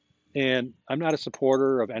 and I'm not a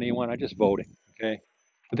supporter of anyone. I just voting, okay?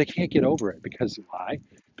 But they can't get over it because why?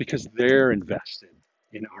 Because they're invested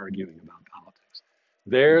in arguing about politics.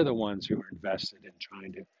 They're the ones who are invested in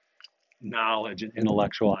trying to knowledge and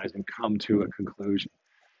intellectualize and come to a conclusion.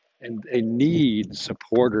 And they need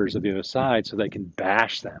supporters of the other side so they can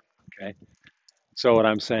bash them. Okay. So what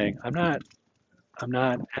I'm saying, I'm not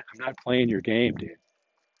playing your game, dude.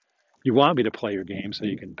 You want me to play your game so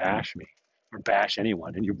you can bash me or bash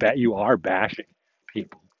anyone, and you are bashing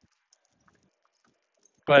people.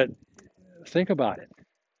 But think about it.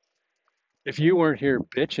 If you weren't here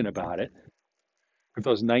bitching about it, if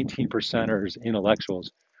those 19 percenters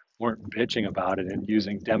intellectuals weren't bitching about it and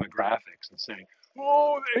using demographics and saying,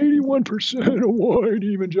 "Oh, the 81% of white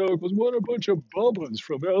evangelicals, what a bunch of bubbas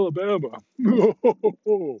from Alabama."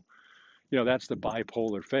 That's the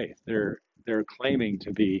bipolar faith. They're claiming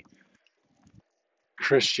to be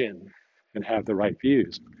Christian and have the right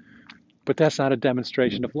views, but that's not a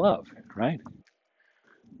demonstration of love, right?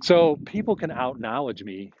 So people can out knowledge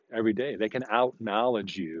me every day. They can out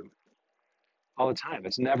knowledge you all the time.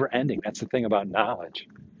 It's never ending. That's the thing about knowledge.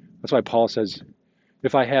 That's why Paul says,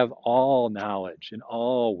 if I have all knowledge and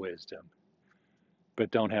all wisdom, but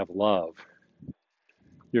don't have love,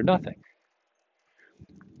 you're nothing.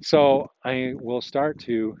 So I will start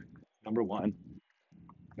to, number one,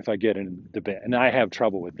 if I get in debate, and I have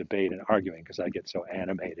trouble with debate and arguing because I get so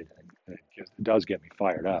animated and it does get me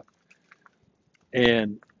fired up.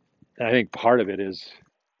 And I think part of it is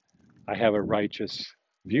I have a righteous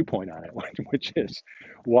viewpoint on it, which is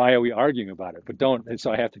why are we arguing about it? But don't, and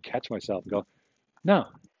so I have to catch myself and go, no,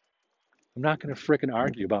 I'm not going to frickin'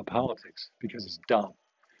 argue about politics because it's dumb.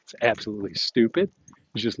 It's absolutely stupid.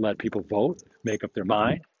 You just let people vote, make up their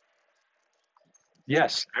mind.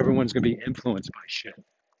 Yes, everyone's going to be influenced by shit,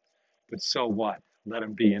 but so what? Let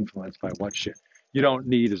them be influenced by what shit? You don't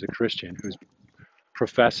need, as a Christian who's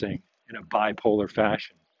professing in a bipolar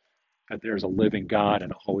fashion that there's a living God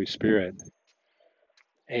and a Holy Spirit,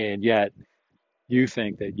 and yet you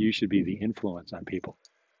think that you should be the influence on people,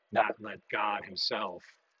 not let God Himself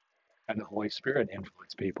and the Holy Spirit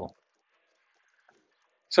influence people.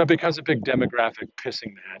 So it becomes a big demographic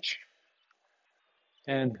pissing match,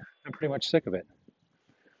 and I'm pretty much sick of it.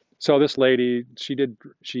 So this lady, she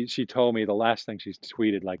told me the last thing she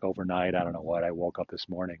tweeted like overnight. I don't know what. I woke up this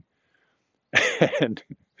morning, and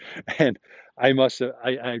and I must have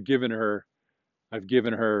I've given her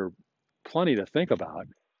plenty to think about.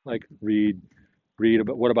 Like read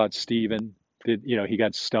about what about Stephen? Did he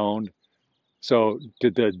got stoned? So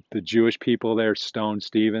did the Jewish people there stone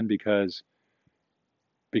Stephen because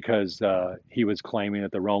he was claiming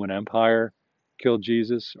that the Roman Empire killed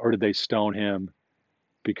Jesus, or did they stone him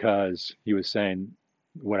because he was saying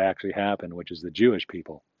what actually happened, which is the Jewish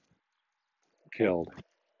people killed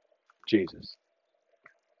Jesus?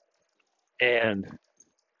 And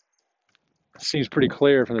it seems pretty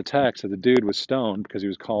clear from the text that the dude was stoned because he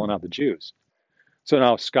was calling out the Jews. So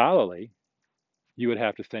now, scholarly, you would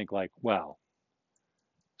have to think like, well,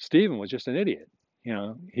 Stephen was just an idiot.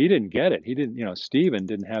 He didn't get it. He didn't, Stephen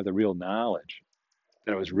didn't have the real knowledge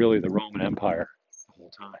that it was really the Roman Empire the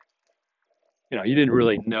whole time. You didn't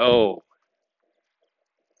really know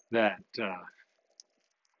that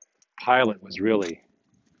Pilate was really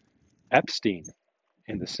Epstein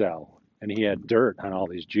in the cell, and he had dirt on all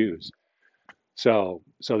these Jews. So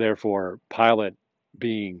therefore, Pilate,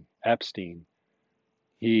 being Epstein,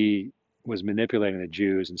 he was manipulating the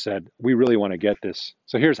Jews and said, "We really want to get this."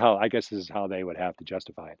 So here's how I guess this is how they would have to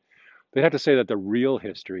justify it. They'd have to say that the real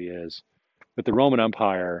history is that the Roman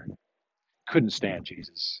Empire couldn't stand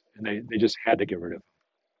Jesus, and they just had to get rid of him.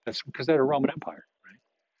 That's because they're a Roman Empire, right?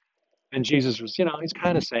 And Jesus was, he's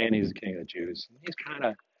kind of saying he's the king of the Jews. He's kind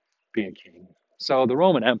of being king. So the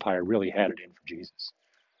Roman Empire really had it in for Jesus.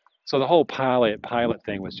 So the whole Pilate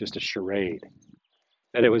thing was just a charade.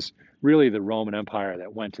 That it was really the Roman Empire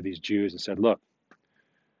that went to these Jews and said, "Look,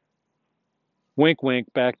 wink,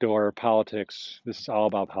 wink, backdoor politics. This is all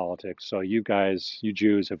about politics. So you guys, you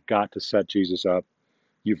Jews, have got to set Jesus up.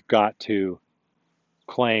 You've got to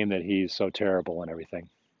claim that he's so terrible and everything,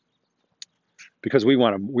 because we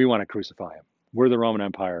want to crucify him. We're the Roman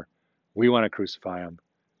Empire. We want to crucify him,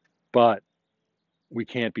 but we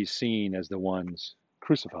can't be seen as the ones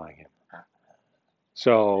crucifying him.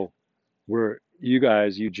 So you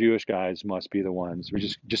guys, you Jewish guys, must be the ones. We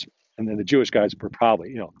just, and then the Jewish guys were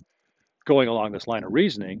probably, going along this line of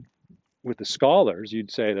reasoning with the scholars.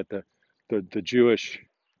 You'd say that the Jewish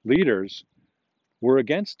leaders were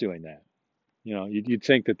against doing that. You'd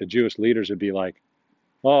think that the Jewish leaders would be like,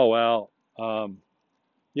 oh well,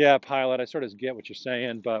 yeah, Pilate, I sort of get what you're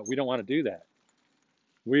saying, but we don't want to do that.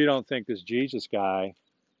 We don't think this Jesus guy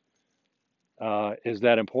is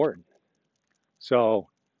that important, so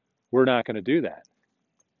we're not going to do that.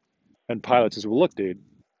 And Pilate says, well, look, dude,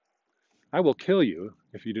 I will kill you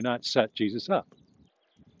if you do not set Jesus up.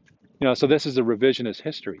 So this is a revisionist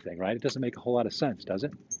history thing, right? It doesn't make a whole lot of sense, does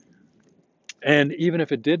it? And even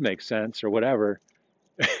if it did make sense or whatever,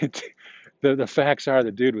 the facts are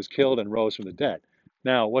the dude was killed and rose from the dead.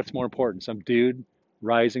 Now, what's more important, some dude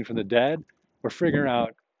rising from the dead, or figuring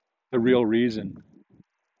out the real reason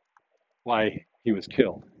why he was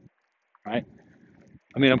killed, right?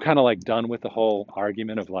 I mean, I'm kind of like done with the whole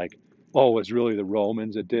argument of like, oh, it was really the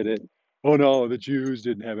Romans that did it. Oh no, the Jews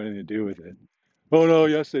didn't have anything to do with it. Oh no,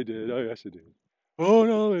 yes they did. Oh yes they did. Oh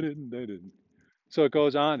no, they didn't. They didn't. So it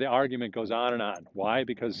goes on. The argument goes on and on. Why?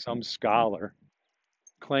 Because some scholar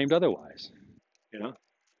claimed otherwise. You know.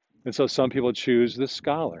 And so some people choose the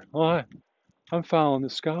scholar. Oh, I'm following the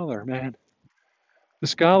scholar, man. The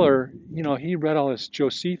scholar, he read all this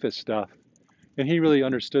Josephus stuff, and he really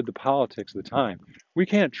understood the politics of the time. We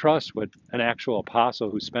can't trust what an actual apostle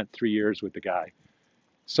who spent 3 years with the guy,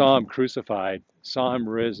 saw him crucified, saw him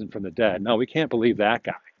risen from the dead. No, we can't believe that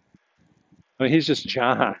guy. I mean, he's just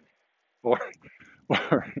John, or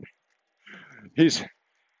or he's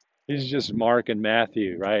he's just Mark and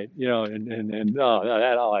Matthew, right? And no,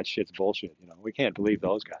 that all that shit's bullshit. We can't believe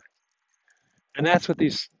those guys. And that's what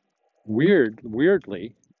these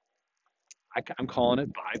weirdly, I'm calling it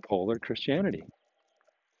bipolar Christianity,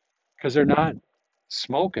 because they're not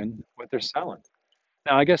smoking what they're selling.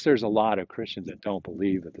 Now, I guess there's a lot of Christians that don't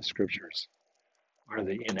believe that the scriptures are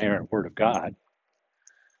the inerrant word of God.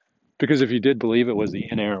 Because if you did believe it was the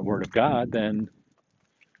inerrant word of God, then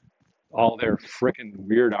all their frickin'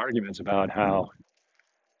 weird arguments about how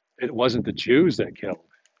it wasn't the Jews that killed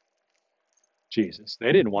Jesus.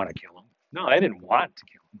 They didn't want to kill him. No, they didn't want to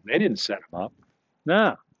kill him. They didn't set him up. No,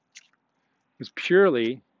 it was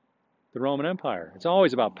purely the Roman Empire. It's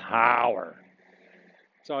always about power.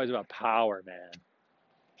 It's always about power, man.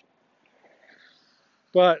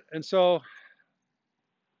 And so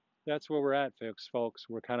that's where we're at, folks.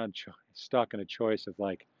 We're kind of stuck in a choice of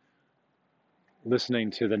like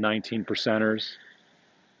listening to the 19 percenters.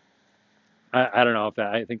 I don't know if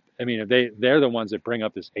that, I mean, if they're the ones that bring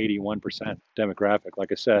up this 81% demographic.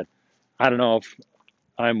 Like I said, I don't know if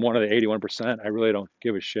I'm one of the 81%. I really don't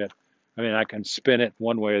give a shit. I mean, I can spin it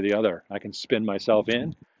one way or the other. I can spin myself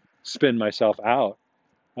in, spin myself out.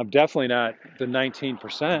 I'm definitely not the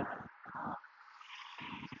 19%,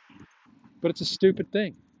 but it's a stupid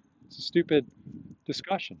thing. It's a stupid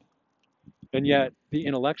discussion. And yet the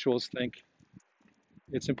intellectuals think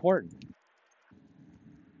it's important.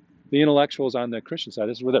 The intellectuals on the Christian side,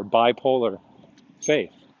 this is where their bipolar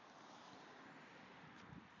faith.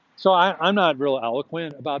 So I'm not real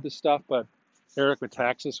eloquent about this stuff, but Eric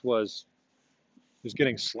Metaxas was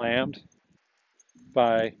getting slammed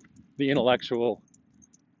by the intellectual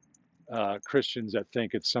Christians that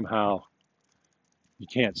think it's somehow you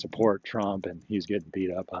can't support Trump, and he's getting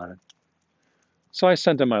beat up on it. So I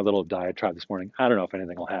sent him my little diatribe this morning. I don't know if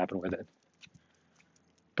anything will happen with it,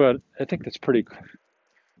 but I think that's pretty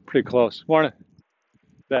close. One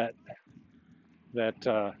that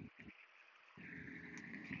that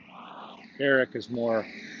Eric is more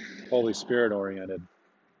Holy Spirit oriented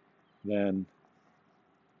than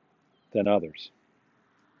others.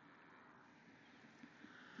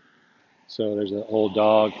 So there's an old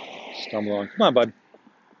dog stumbling. Come on, bud.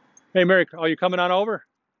 Hey, Mary, are you coming on over?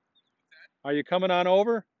 Are you coming on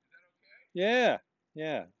over? Yeah,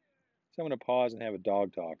 yeah. So I'm gonna pause and have a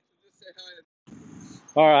dog talk.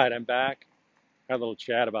 All right, I'm back. Had a little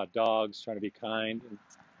chat about dogs, trying to be kind.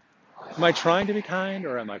 Am I trying to be kind,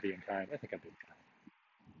 or am I being kind? I think I'm being kind.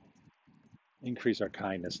 Increase our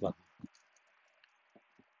kindness level.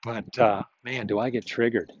 But man, do I get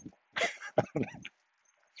triggered?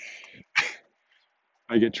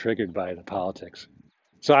 I get triggered by the politics.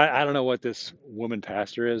 So I don't know what this woman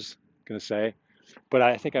pastor is gonna say, but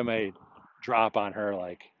I think I may drop on her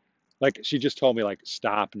like she just told me like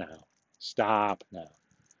stop now.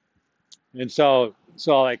 And so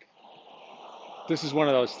like this is one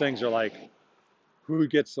of those things where like who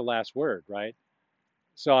gets the last word, right?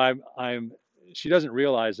 So I'm she doesn't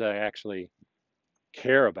realize that I actually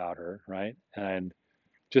care about her, right? And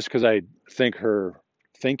just because I think her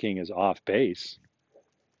thinking is off base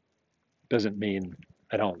doesn't mean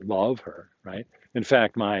I don't love her, right? In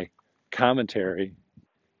fact, my commentary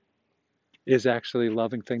is actually a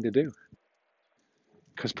loving thing to do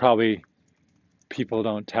because probably people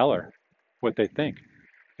don't tell her what they think.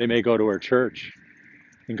 They may go to her church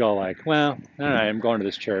and go like, well, all right, I'm going to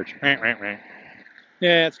this church.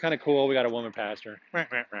 Yeah, it's kind of cool. We got a woman pastor.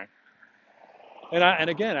 And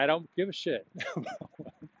again, I don't give a shit.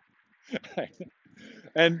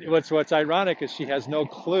 And what's ironic is she has no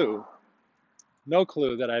clue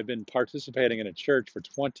that I've been participating in a church for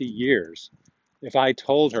 20 years. If I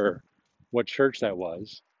told her what church that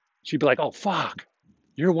was, she'd be like, "Oh fuck,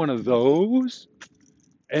 you're one of those?"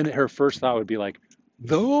 And her first thought would be like,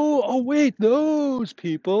 "Though, oh wait, those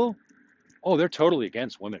people. Oh, they're totally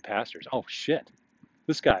against women pastors. Oh shit."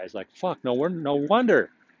 This guy is like, "Fuck, no wonder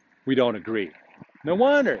we don't agree. No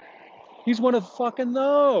wonder. He's one of fucking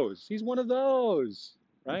those. He's one of those."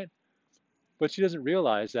 Right? But she doesn't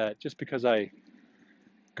realize that just because I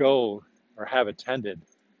go or have attended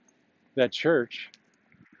that church,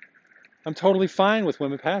 I'm totally fine with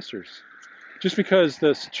women pastors. Just because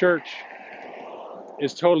this church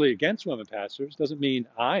is totally against women pastors doesn't mean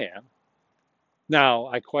I am. Now,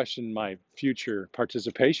 I question my future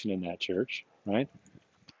participation in that church, right?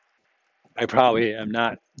 I probably am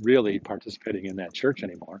not really participating in that church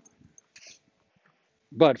anymore.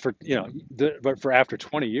 But for, but for after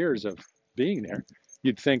 20 years of being there,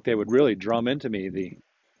 you'd think they would really drum into me the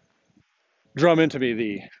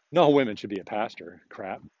no women should be a pastor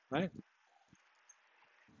crap, right?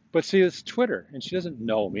 But see, it's Twitter, and she doesn't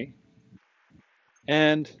know me,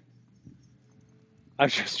 and I'm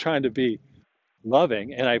just trying to be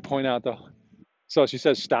loving, and I point out the. So she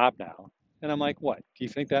says, "Stop now," and I'm like, "What? Do you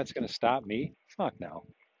think that's going to stop me? Fuck no,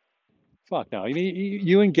 fuck no."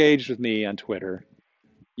 You engaged with me on Twitter.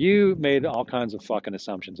 You made all kinds of fucking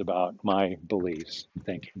assumptions about my beliefs,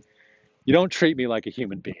 thinking. You don't treat me like a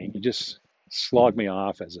human being. You just slog me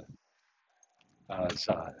off as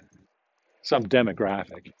some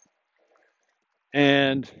demographic.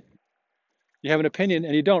 And you have an opinion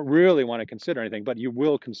and you don't really want to consider anything, but you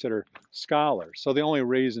will consider scholars. So the only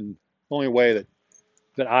way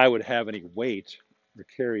that I would have any weight or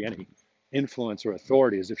carry any influence or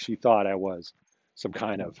authority is if she thought I was some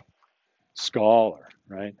kind of scholar,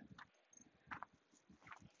 right?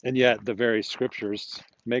 And yet the very scriptures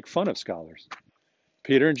make fun of scholars.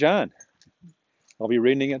 Peter and John, I'll be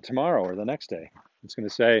reading it tomorrow or the next day. It's going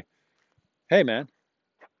to say, hey, man,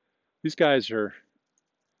 these guys are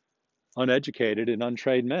uneducated and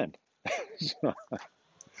untrained men.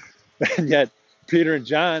 And yet Peter and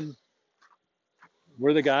John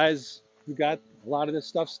were the guys who got a lot of this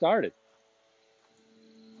stuff started.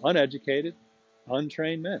 Uneducated,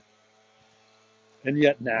 untrained men. And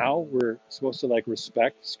yet now we're supposed to like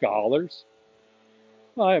respect scholars.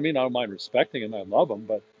 Well, I mean, I don't mind respecting them. I love them,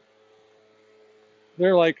 but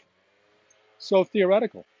they're like so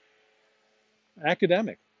theoretical,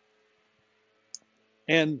 academic.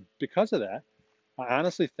 And because of that, I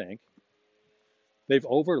honestly think they've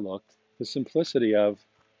overlooked the simplicity of,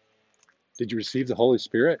 did you receive the Holy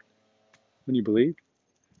Spirit when you believed?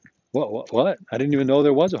 What? I didn't even know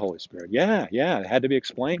there was a Holy Spirit. Yeah, it had to be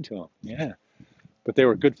explained to them. Yeah. But they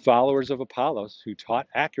were good followers of Apollos who taught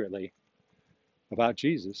accurately about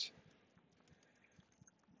Jesus.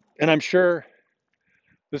 And I'm sure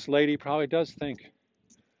this lady probably does think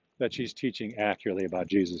that she's teaching accurately about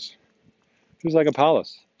Jesus. She was like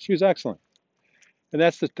Apollos. She was excellent. And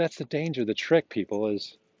that's the danger, the trick, people,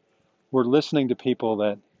 is we're listening to people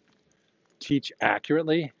that teach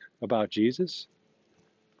accurately about Jesus,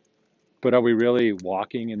 but are we really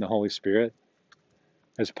walking in the Holy Spirit?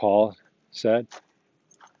 As Paul said,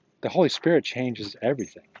 the Holy Spirit changes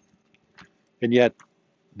everything. And yet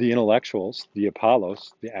the intellectuals, the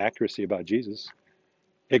Apollos, the accuracy about Jesus,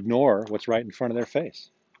 ignore what's right in front of their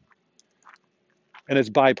face. And it's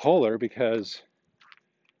bipolar because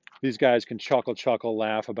these guys can chuckle,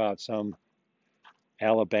 laugh about some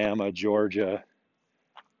Alabama, Georgia,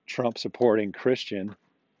 Trump supporting Christian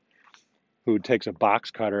who takes a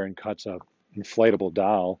box cutter and cuts a inflatable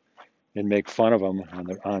doll and make fun of them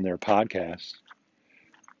on their podcast.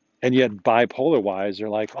 And yet bipolar wise, they're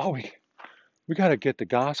like, oh, we got to get the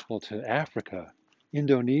gospel to Africa,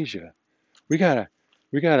 Indonesia. We gotta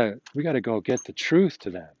go get the truth to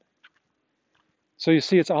them. So you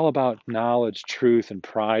see, it's all about knowledge, truth, and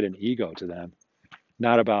pride and ego to them,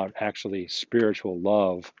 not about actually spiritual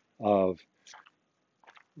love of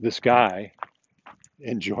this guy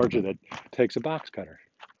in Georgia that takes a box cutter.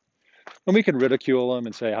 And we can ridicule him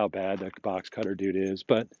and say how bad the box cutter dude is,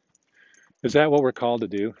 but is that what we're called to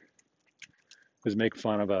do? Is make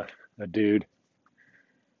fun of a dude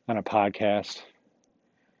on a podcast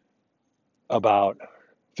about,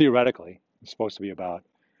 theoretically, it's supposed to be about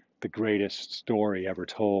the greatest story ever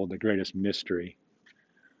told, the greatest mystery.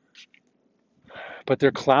 But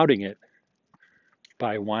they're clouding it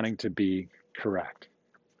by wanting to be correct,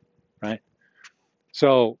 right?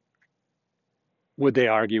 So would they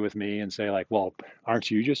argue with me and say, like, well, aren't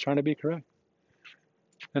you just trying to be correct?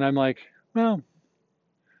 And I'm like, well,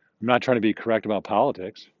 I'm not trying to be correct about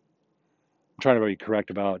politics. I'm trying to be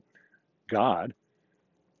correct about God.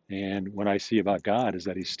 And what I see about God is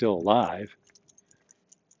that he's still alive.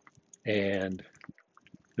 And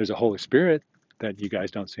there's a Holy Spirit that you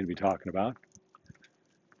guys don't seem to be talking about.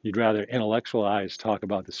 You'd rather intellectualize, talk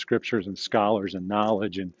about the scriptures and scholars and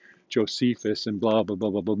knowledge and Josephus and blah, blah, blah,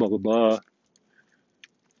 blah, blah, blah, blah, blah,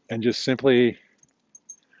 and just simply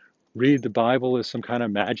read the Bible as some kind of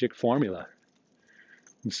magic formula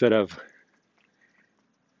instead of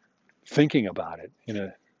thinking about it in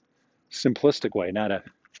a simplistic way, not a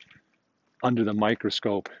under the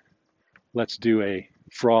microscope. Let's do a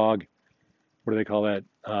frog. What do they call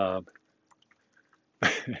that?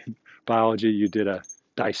 Biology, you did a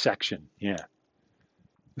dissection. Yeah.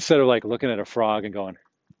 Instead of like looking at a frog and going,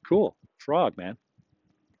 cool, frog, man.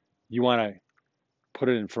 You want to put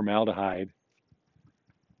it in formaldehyde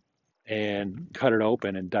and cut it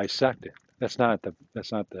open and dissect it. That's not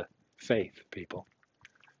the faith, people.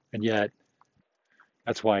 And yet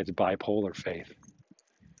that's why it's bipolar faith,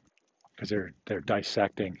 because they're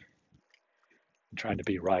dissecting and trying to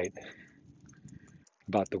be right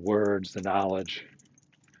about the words, the knowledge.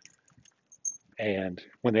 And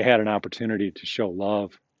when they had an opportunity to show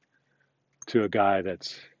love to a guy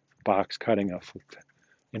that's box cutting a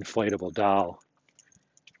inflatable doll,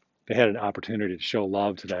 they had an opportunity to show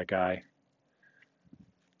love to that guy.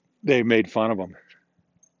 They made fun of him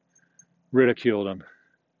ridiculed him.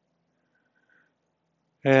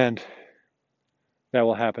 And that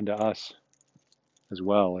will happen to us as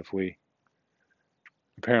well if we,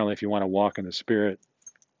 apparently, if you want to walk in the Spirit,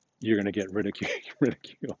 you're going to get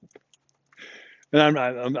ridiculed. And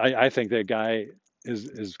I think that guy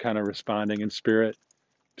is kind of responding in spirit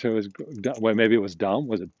to his, well, maybe it was dumb.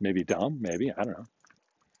 Was it maybe dumb? Maybe. I don't know.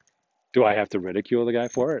 Do I have to ridicule the guy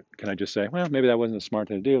for it? Can I just say, well, maybe that wasn't a smart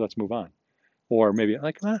thing to do. Let's move on. Or maybe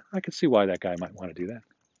like, I could see why that guy might want to do that.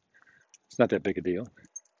 It's not that big a deal.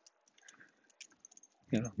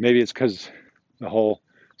 Maybe it's because the whole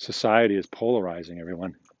society is polarizing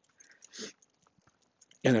everyone.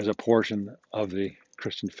 And there's a portion of the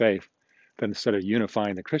Christian faith that instead of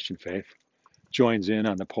unifying the Christian faith, joins in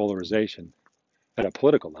on the polarization at a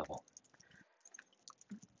political level.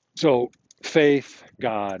 So faith,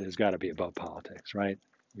 God has got to be above politics, right?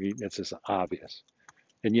 It's just obvious.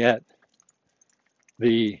 And yet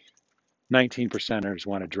the 19 percenters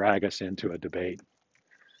want to drag us into a debate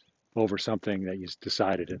over something that you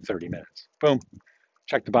decided in 30 minutes. Boom,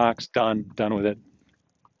 check the box, done with it.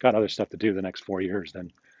 Got other stuff to do the next 4 years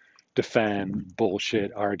than defend,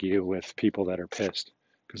 bullshit, argue with people that are pissed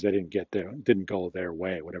because they didn't go their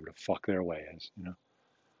way, whatever the fuck their way is,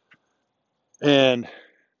 And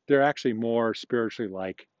they're actually more spiritually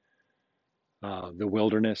like the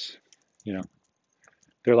wilderness, you know.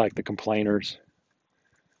 They're like the complainers.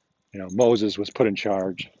 Moses was put in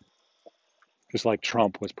charge, just like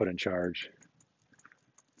Trump was put in charge,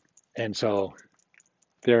 and so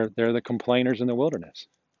they're the complainers in the wilderness.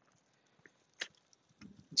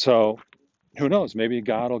 So who knows? Maybe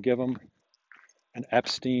God will give them an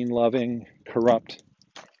Epstein-loving, corrupt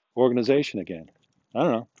organization again. I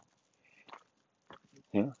don't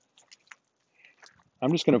know.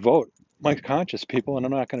 I'm just going to vote my conscience, people, and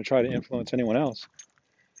I'm not going to try to influence anyone else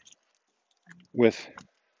with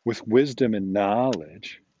wisdom and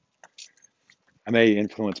knowledge. I may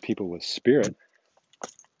influence people with spirit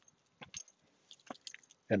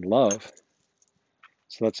and love.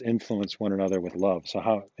 So let's influence one another with love. So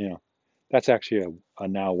how, that's actually a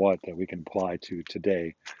now what that we can apply to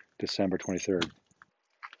today, December 23rd.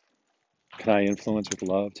 Can I influence with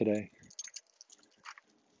love today?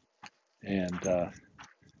 And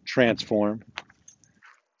transform.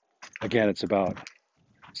 Again, it's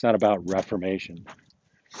not about reformation.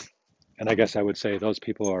 And I guess I would say those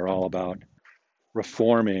people are all about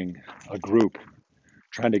reforming a group,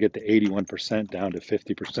 trying to get the 81% down to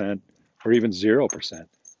 50% or even 0%.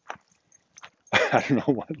 I don't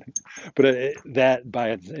know what, but that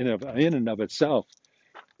by in and of itself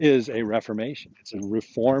is a reformation. It's a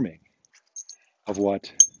reforming of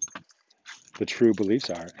what the true beliefs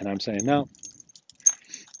are. And I'm saying, no,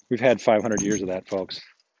 we've had 500 years of that, folks.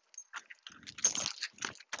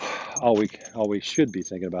 All we should be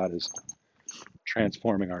thinking about is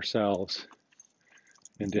transforming ourselves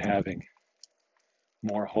into having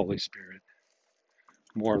more Holy Spirit,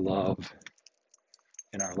 more love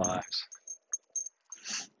in our lives.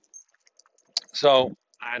 So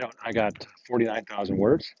I got 49,000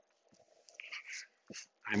 words.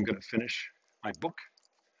 I'm going to finish my book.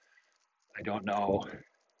 I don't know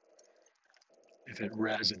if it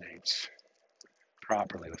resonates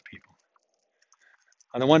properly with people.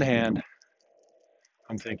 On the one hand,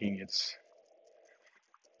 I'm thinking it's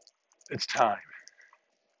time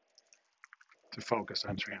to focus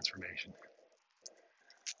on transformation.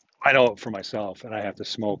 I know for myself that I have to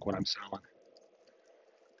smoke when I'm selling.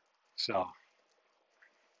 So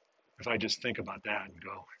if I just think about that and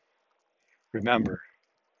go, remember,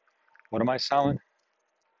 what am I selling?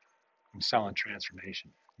 I'm selling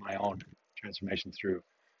transformation, my own transformation through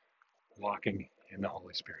walking in the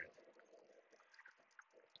Holy Spirit.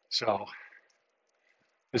 So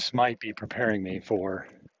this might be preparing me for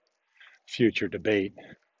future debate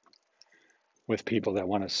with people that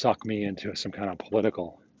want to suck me into some kind of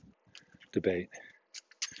political debate.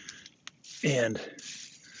 And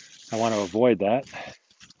I want to avoid that.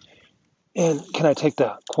 And can I take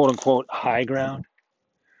the quote unquote high ground?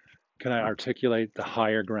 Can I articulate the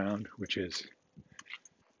higher ground, which is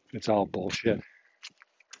it's all bullshit,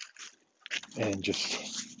 and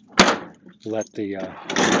just let the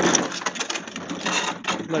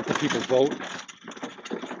people vote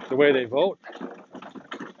the way they vote,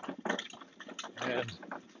 and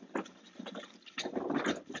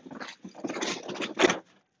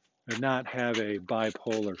not have a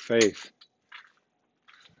bipolar faith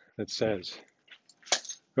that says,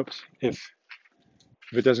 oops, if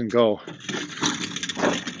it doesn't go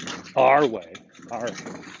our way, our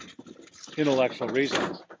intellectual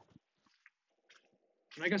reasons.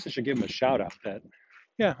 And I guess I should give them a shout out that,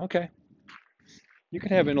 yeah, okay. You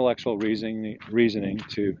can have intellectual reasoning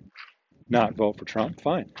to not vote for Trump.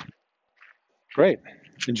 Fine. Great.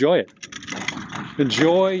 Enjoy it.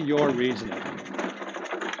 Enjoy your reasoning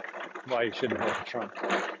why you shouldn't vote for Trump.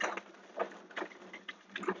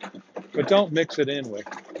 But don't mix it in with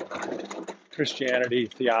Christianity,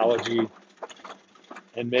 theology,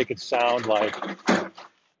 and make it sound like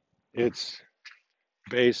it's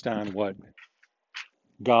based on what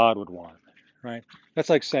God would want, right? That's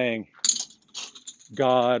like saying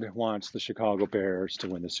God wants the Chicago Bears to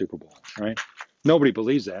win the Super Bowl, right? Nobody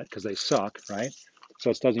believes that because they suck, right? So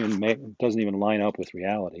it doesn't even line up with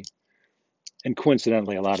reality. And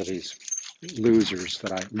coincidentally, a lot of these loser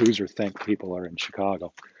think people are in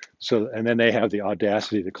Chicago. So and then they have the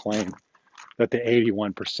audacity to claim that the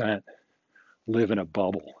 81% live in a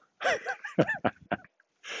bubble,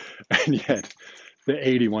 and yet the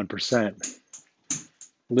 81%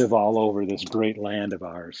 live all over this great land of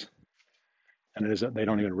ours, and they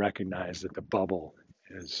don't even recognize that the bubble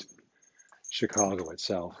is Chicago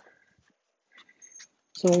itself.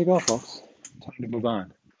 So there you go, folks. Time to move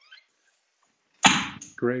on.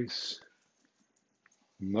 Grace,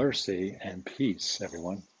 mercy, and peace,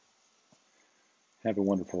 everyone. Have a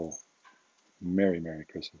wonderful, Merry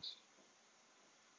Christmas.